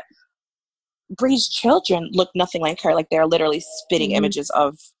me is that Brie's children look nothing like her. Like, they're literally spitting images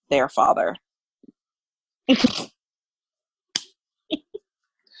of their father.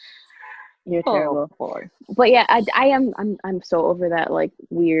 You're terrible. But yeah, I'm so over that like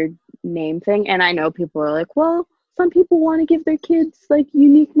weird name thing. And I know people are like, well, some people want to give their kids like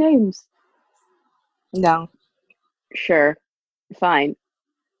unique names. No. Sure. Fine.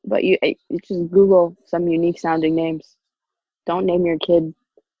 But you just Google some unique sounding names. Don't name your kid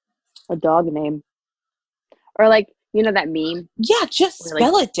a dog name. Or like, you know that meme? Yeah, just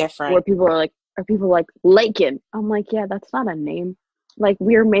spell it different. Where people are like Lakin. I'm like, yeah, that's not a name. Like,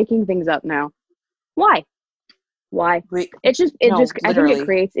 we're making things up now. Why? I think it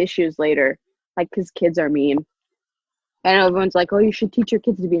creates issues later. Like, because kids are mean. And everyone's like, oh, you should teach your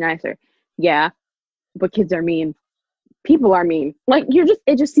kids to be nicer. Yeah, but kids are mean. People are mean. Like,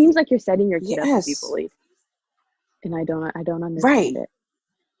 it just seems like you're setting your kid up to be bullied. And I don't understand it.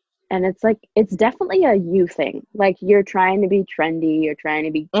 And it's like, it's definitely a you thing. Like, you're trying to be trendy. You're trying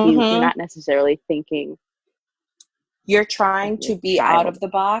to be cute. You're not necessarily thinking. You're trying to be out of the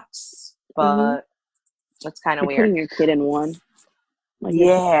box, but that's kind of weird. Putting your kid in one. Like,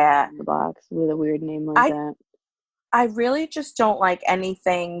 yeah. In the box with a weird name like that. I really just don't like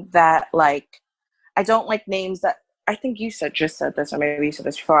anything that, like, I don't like names that, I think you just said this, or maybe you said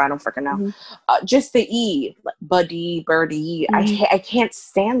this before, I don't freaking know. Just the E, like Buddy, Birdie. I can't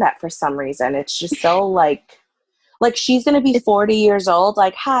stand that for some reason. It's just so, like she's going to be 40 years old.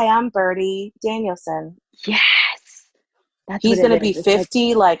 Like, hi, I'm Birdie Danielson. Yes. He's going to be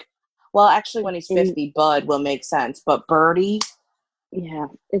 50. Like, Well, actually, when he's In 50, Bud will make sense. But Birdie, yeah,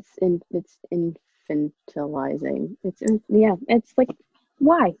 it's infantilizing. Yeah, it's like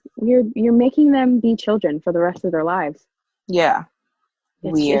why you're making them be children for the rest of their lives. yeah,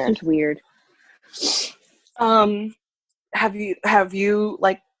 It's weird. just weird. Have you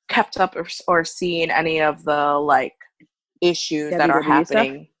like kept up or seen any of the like issues that are WWE stuff.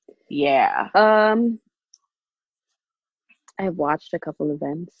 happening? Yeah. I've watched a couple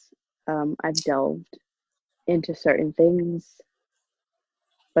events. I've delved into certain things,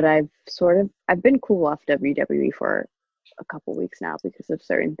 but I've been cool off WWE for a couple weeks now because of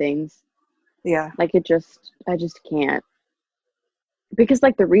certain things. Yeah. Like I just can't, because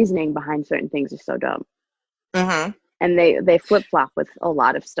like the reasoning behind certain things is so dumb, Mm-hmm. and they flip flop with a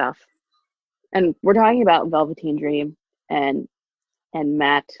lot of stuff. And we're talking about Velveteen Dream and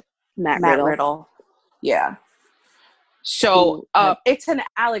Matt Matt Riddle, Riddle. Yeah. So who have it's an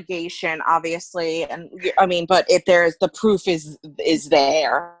allegation, obviously, and I mean, but if there's the proof is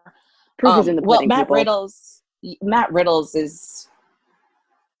there. proof is in the Well, pudding, people. Matt Riddle's is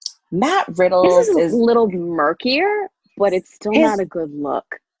Matt His is Riddle's a is little murkier, but it's still not his a good look.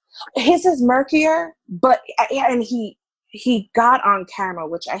 his is murkier, but and he got on camera,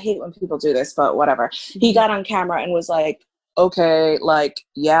 which I hate when people do this, but whatever. He got on camera and was like, okay, like,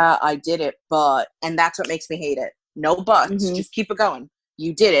 yeah, I did it, but, and that's what makes me hate it. No buts, just keep it going.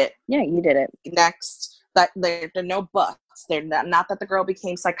 You did it. Yeah, you did it. Next, that there are no buts. They're not that the girl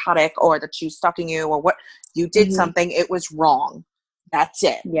became psychotic or that she was stalking you or what. You did something. It was wrong. That's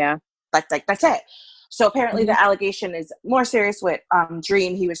it. Yeah. That's it. So apparently the allegation is more serious with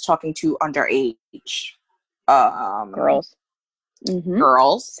Dream. He was talking to underage Girls.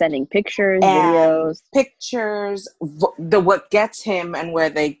 girls, sending pictures, and videos. pictures. What gets him and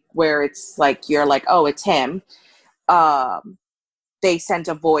where it's like you're like, oh, it's him. They sent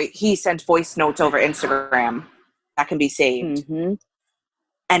he sent voice notes over Instagram that can be saved,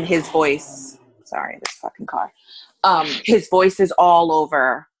 and his voice. Sorry, this fucking car. His voice is all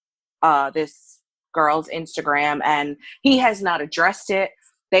over this girl's Instagram, and he has not addressed it.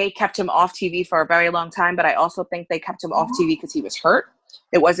 They kept him off TV for a very long time, but I also think they kept him off TV because he was hurt.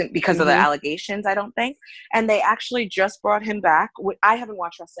 It wasn't because of the allegations, I don't think. And they actually just brought him back. I haven't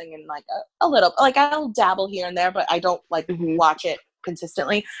watched wrestling in like a little, like I'll dabble here and there, but I don't like watch it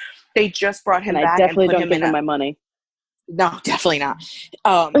consistently. They just brought him back. I definitely and put don't him give in him my money. No, definitely not.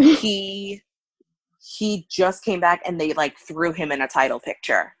 He just came back and they like threw him in a title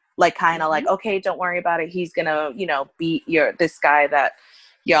picture. Like kind of like, okay, don't worry about it. He's gonna, beat this guy that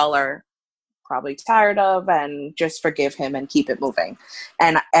y'all are probably tired of, and just forgive him and keep it moving.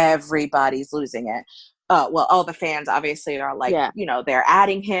 And everybody's losing it. Well, all the fans obviously are like, they're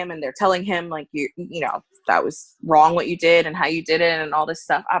adding him and they're telling him like, that was wrong what you did and how you did it and all this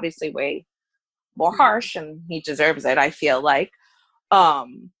stuff. Obviously way more harsh, and he deserves it, I feel like. But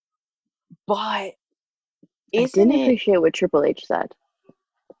I didn't appreciate what Triple H said.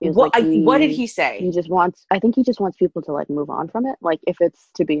 What did he say? I think he just wants people to like move on from it. Like if it's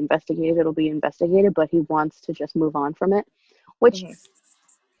to be investigated, it'll be investigated, but he wants to just move on from it, which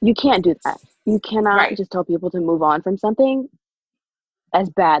you can't do that. You cannot just tell people to move on from something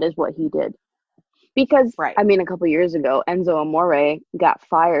as bad as what he did. Because, I mean, a couple years ago, Enzo Amore got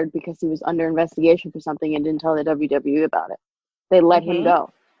fired because he was under investigation for something and didn't tell the WWE about it. They let him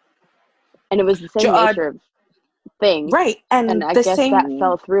go. And it was the same nature of things. Right. And I guess that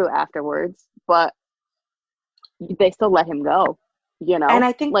fell through afterwards, but they still let him go, And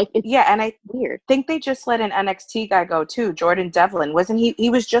I think, weird. think they just let an NXT guy go too, Jordan Devlin. Wasn't he? He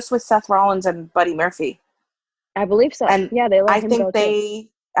was just with Seth Rollins and Buddy Murphy. I believe so. And yeah, they let him go too.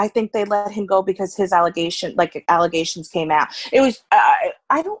 I think they let him go because his allegations came out. It was,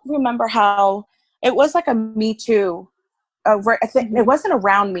 I don't remember how, it was like a Me Too. I think it wasn't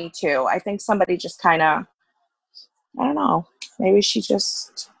around Me Too. I think somebody just kind of, I don't know, maybe she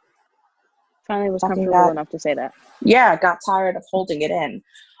just finally was comfortable enough to say that. Yeah, got tired of holding it in.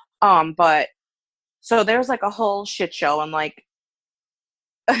 But so there's like a whole shit show. I'm like,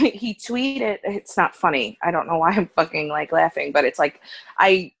 he tweeted, it's not funny. I don't know why I'm fucking like laughing, but it's like,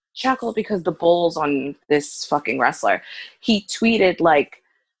 I chuckle because the balls on this fucking wrestler. He tweeted like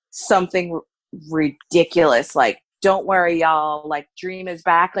something ridiculous, like, don't worry, y'all, like Dream is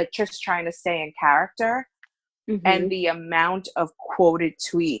back, like just trying to stay in character. And the amount of quoted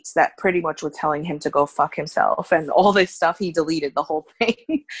tweets that pretty much were telling him to go fuck himself and all this stuff, he deleted the whole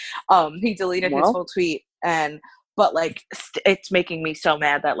thing. He deleted his whole tweet. But like, it's making me so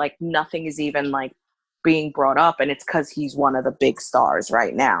mad that like nothing is even like being brought up, and it's because he's one of the big stars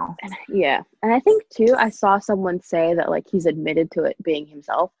right now. Yeah. And I think too, I saw someone say that like he's admitted to it being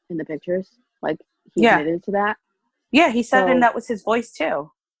himself in the pictures. Like he admitted to that. Yeah, he said, and that was his voice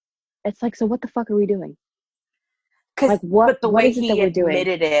too. It's like, so what the fuck are we doing? Like but the way he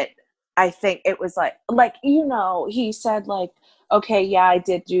admitted it, I think it was like, you know, he said like, okay, yeah, I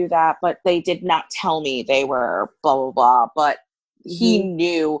did do that, but they did not tell me they were blah, blah, blah. But he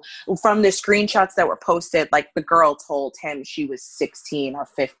knew from the screenshots that were posted, like the girl told him she was 16 or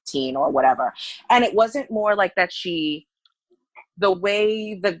 15 or whatever. And it wasn't more like that the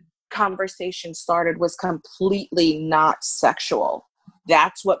way the conversation started was completely not sexual.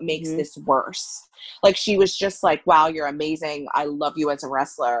 That's what makes this worse. Like, she was just like, wow, you're amazing. I love you as a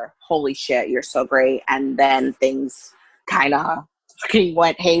wrestler. Holy shit, you're so great. And then things kind of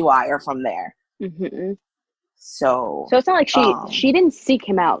went haywire from there. Mm-hmm. So it's not like she didn't seek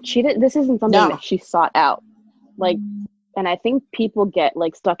him out. This isn't something that she sought out. Like, and I think people get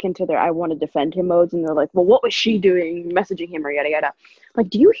like stuck into their I want to defend him modes, and they're like, well, what was she doing messaging him or yada yada. Like,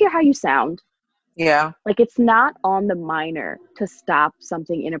 do you hear how you sound? Yeah. Like, it's not on the minor to stop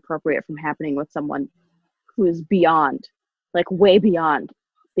something inappropriate from happening with someone who is beyond, like way beyond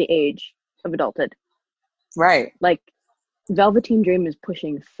the age of adulthood. Right. Like, Velveteen Dream is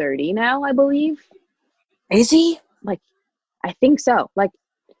pushing 30 now, I believe. Is he? Like, I think so. Like,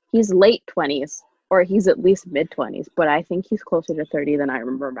 he's late 20s, or he's at least mid 20s, but I think he's closer to 30 than I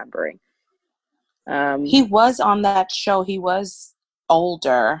remember remembering. He was on that show. He was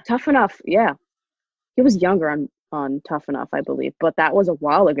older. Tough Enough, yeah. He was younger on Tough Enough, I believe, but that was a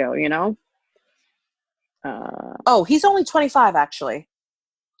while ago, you know? He's only 25, actually.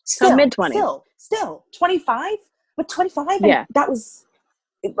 Still mid-20s. Still 25? But 25? Yeah. That was...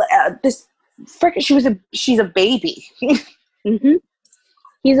 this freaking... She's a baby. Mm-hmm.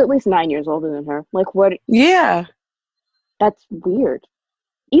 He's at least 9 years older than her. Like, what? Yeah. That's weird.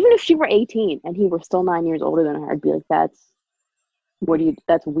 Even if she were 18 and he were still 9 years older than her, I'd be like, that's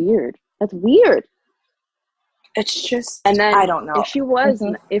weird. That's weird. It's just, and then I don't know. If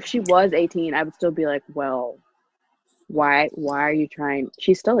she was 18, I would still be like, well, why are you trying?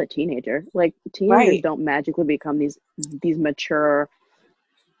 She's still a teenager. Like, teenagers don't magically become these mature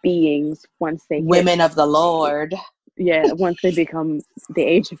beings once they women of the Lord. Yeah, once they become the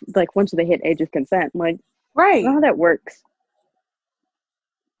age of, like, once they hit age of consent. Like, I don't know how that works.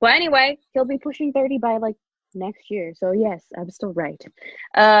 But anyway, he'll be pushing 30 by like next year. So yes, I'm still right.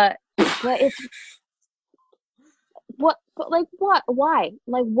 But it's what why?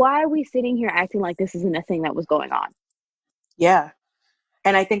 Like, why are we sitting here acting like this isn't a thing that was going on? Yeah.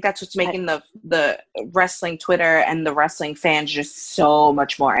 And I think that's what's making the wrestling Twitter and the wrestling fans just so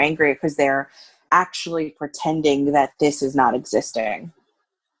much more angry, because they're actually pretending that this is not existing.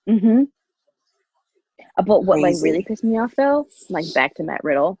 Mm-hmm. But what like really pissed me off though, like back to Matt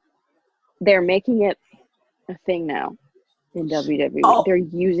Riddle, they're making it a thing now in WWE. Oh, they're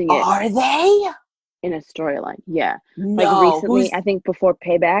using it. Are they? In a storyline, yeah. No, like recently, I think before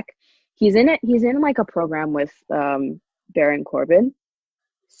Payback, he's in like a program with Baron Corbin.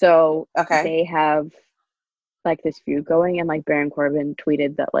 So they have like this feud going, and like Baron Corbin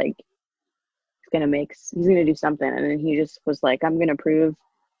tweeted that like he's gonna do something, and then he just was like, I'm gonna prove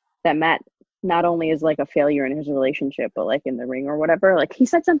that Matt not only is like a failure in his relationship, but like in the ring or whatever. Like, he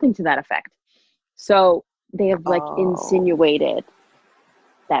said something to that effect. So they have like insinuated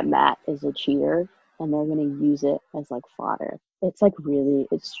that Matt is a cheater, and they're going to use it as like fodder. It's like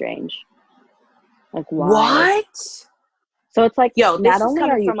it's strange. Like, why? What? So it's like, yo, this not is only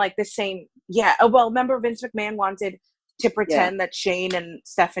coming are you from like the same. Yeah. Oh, well, remember Vince McMahon wanted to pretend that Shane and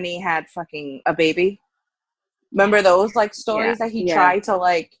Stephanie had fucking a baby. Remember those like stories that he tried to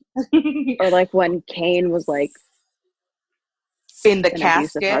like, or like when Kane was like in the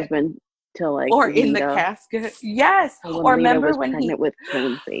casket, husband to like, or in the casket. Yes. Or remember when pregnant with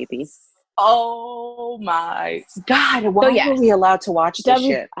Kane's baby. Oh my God! Why were we allowed to watch this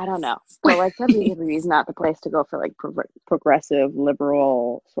shit? I don't know. But like, WWE is not the place to go for like progressive,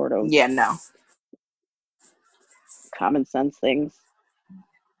 liberal sort of common sense things.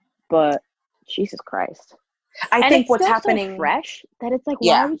 But Jesus Christ! I think what's happening so fresh that it's like,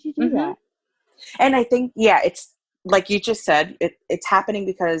 why would you do that? And I think it's like you just said, it's happening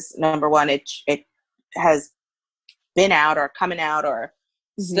because number one, it has been out or coming out or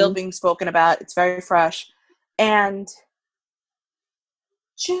still being spoken about. It's very fresh. And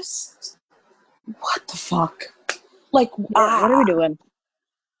just what the fuck? Like, what are we doing?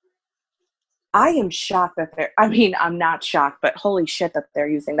 I am shocked that I'm not shocked, but holy shit that they're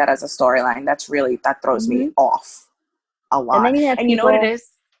using that as a storyline. That throws me off a lot. And then you have you know what it is?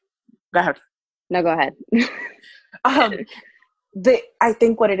 Go ahead. No, go ahead. Um, I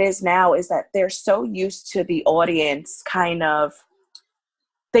think what it is now is that they're so used to the audience kind of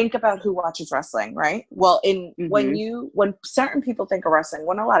think about who watches wrestling, right? Well, when certain people think of wrestling,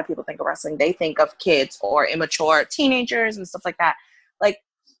 when a lot of people think of wrestling, they think of kids or immature teenagers and stuff like that. Like,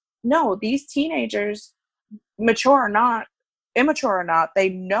 no, these teenagers, mature or not, immature or not, they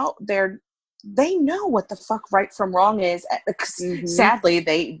know what the fuck right from wrong is.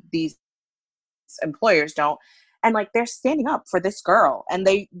 Sadly, these employers don't. And like they're standing up for this girl and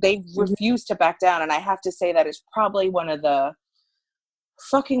they refuse to back down. And I have to say that is probably one of the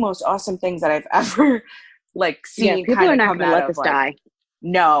fucking most awesome things that I've ever like seen people kind are of not come going to out let of this like die.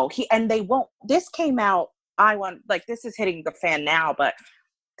 no, they won't. This came out, this is hitting the fan now, but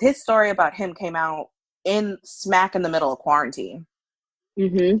his story about him came out in smack in the middle of quarantine.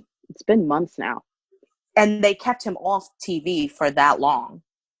 It's been months now. And they kept him off TV for that long.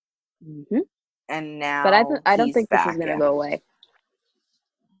 And now but I don't think back, this is going to go away.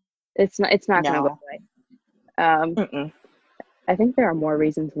 It's not going to go away. I think there are more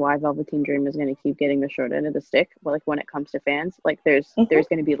reasons why Velveteen Dream is going to keep getting the short end of the stick. Like when it comes to fans, like there's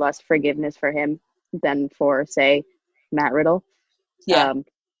going to be less forgiveness for him than for, say, Matt Riddle. Yeah.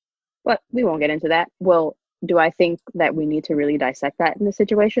 But we won't get into that. Well, do I think that we need to really dissect that in this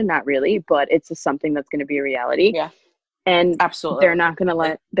situation? Not really, but it's just something that's going to be a reality. Yeah. And absolutely, they're not going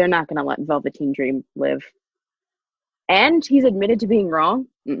to let Velveteen Dream live. And he's admitted to being wrong.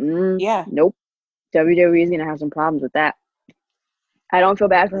 Yeah. Nope. WWE is going to have some problems with that. I don't feel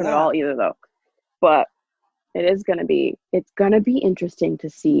bad for him at all either, though. But it's going to be interesting to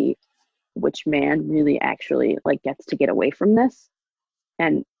see which man really actually like gets to get away from this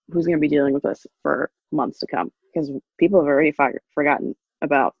and who's going to be dealing with this for months to come. Because people have already forgotten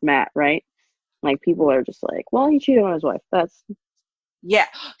about Matt, right? Like people are just like, well, he cheated on his wife. That's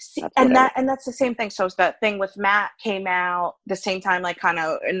that's the same thing. So that thing with Matt came out the same time, like kind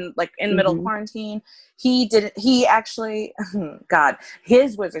of in middle quarantine. He actually, God,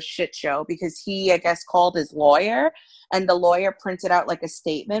 his was a shit show because he, I guess, called his lawyer and the lawyer printed out like a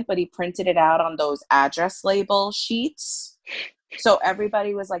statement, but he printed it out on those address label sheets. So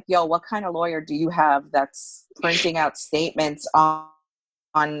everybody was like, yo, what kind of lawyer do you have that's printing out statements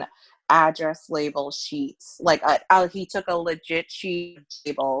on address label sheets? Like he took a legit sheet of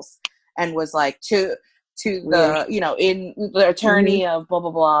labels and was like to the in the attorney of blah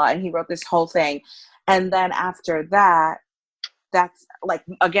blah blah, and he wrote this whole thing. And then after that, that's like,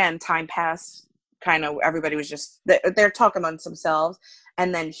 again, time passed, kind of everybody was just they're talking amongst themselves,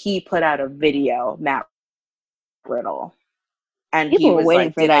 and then he put out a video, Matt Riddle, and people he was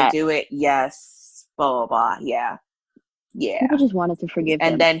like, for did that. I do it? Yes, blah blah blah. Yeah. People just wanted to forgive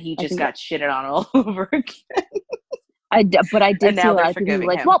him. And then he just got shitted on all over again. But I did see a lot of people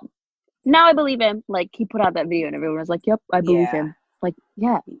like, well, now I believe him. Like, he put out that video and everyone was like, yep, I believe him. Like,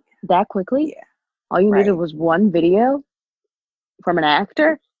 that quickly? Yeah. All you needed was one video from an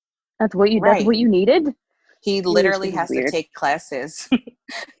actor? That's what you needed? He literally has to take classes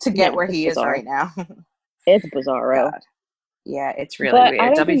to get where he is right now. It's bizarro. God. Yeah, it's really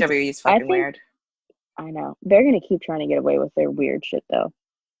weird. WWE is fucking weird. I know. They're going to keep trying to get away with their weird shit, though.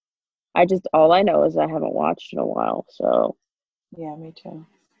 All I know is I haven't watched in a while, so. Yeah, me too.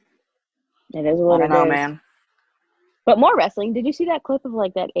 It is what it is. I don't know, man. But more wrestling. Did you see that clip of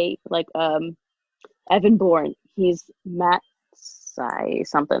Evan Bourne? He's Matt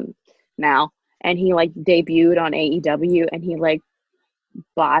something now, and he like debuted on AEW, and he like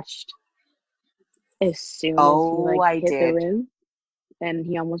botched as soon as he hit the ring. And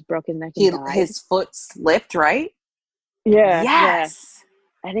he almost broke his neck and died. His foot slipped, right? Yeah. Yes.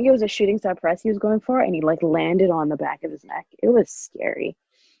 Yeah. I think it was a shooting star press he was going for, and he like landed on the back of his neck. It was scary.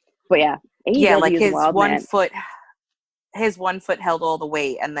 But yeah, AEW like his wild, one foot, his one foot held all the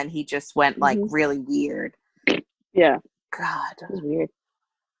weight, and then he just went like really weird. Yeah. God, it was weird.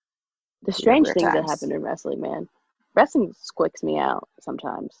 The strange things that happen in wrestling, man. Wrestling squicks me out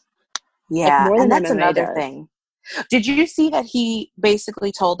sometimes. Yeah, like, and that's another thing. Did you see that he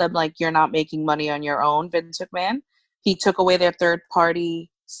basically told them, like, you're not making money on your own, Vince McMahon? He took away their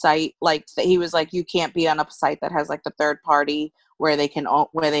third-party site. Like, he was like, you can't be on a site that has, like, the third party where they can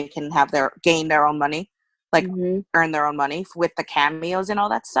have gain their own money, like, earn their own money with the cameos and all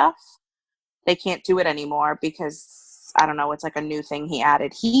that stuff. They can't do it anymore because, I don't know, it's like a new thing he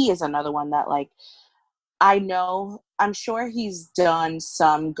added. He is another one that, like, I'm sure he's done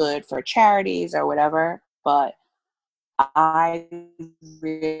some good for charities or whatever, but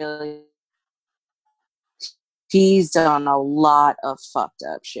he's done a lot of fucked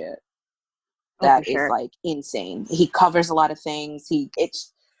up shit that is like insane. He covers a lot of things.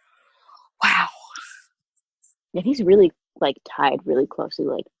 Wow. And he's really like tied really closely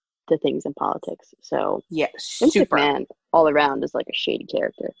like to things in politics. So Yeah, Vince super. McMahon all around is like a shady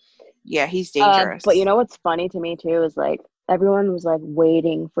character. Yeah, he's dangerous. But you know what's funny to me too is like everyone was like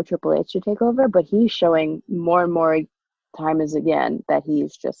waiting for Triple H to take over, but he's showing more and more time is again that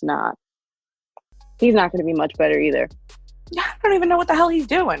he's just not. He's not going to be much better either. Yeah, I don't even know what the hell he's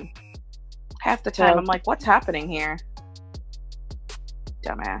doing. Half the time, So, I'm like, what's happening here?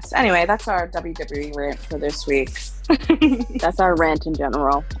 Dumbass. Anyway, that's our WWE rant for this week. That's our rant in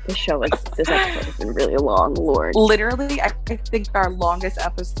general. This episode has been really long, Lord. Literally, I think our longest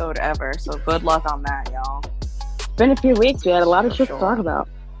episode ever. So good luck on that, y'all. It's been a few weeks. We had a lot of shit to talk about.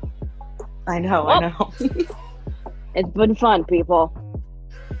 I know. It's been fun, people.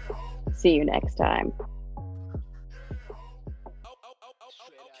 See you next time.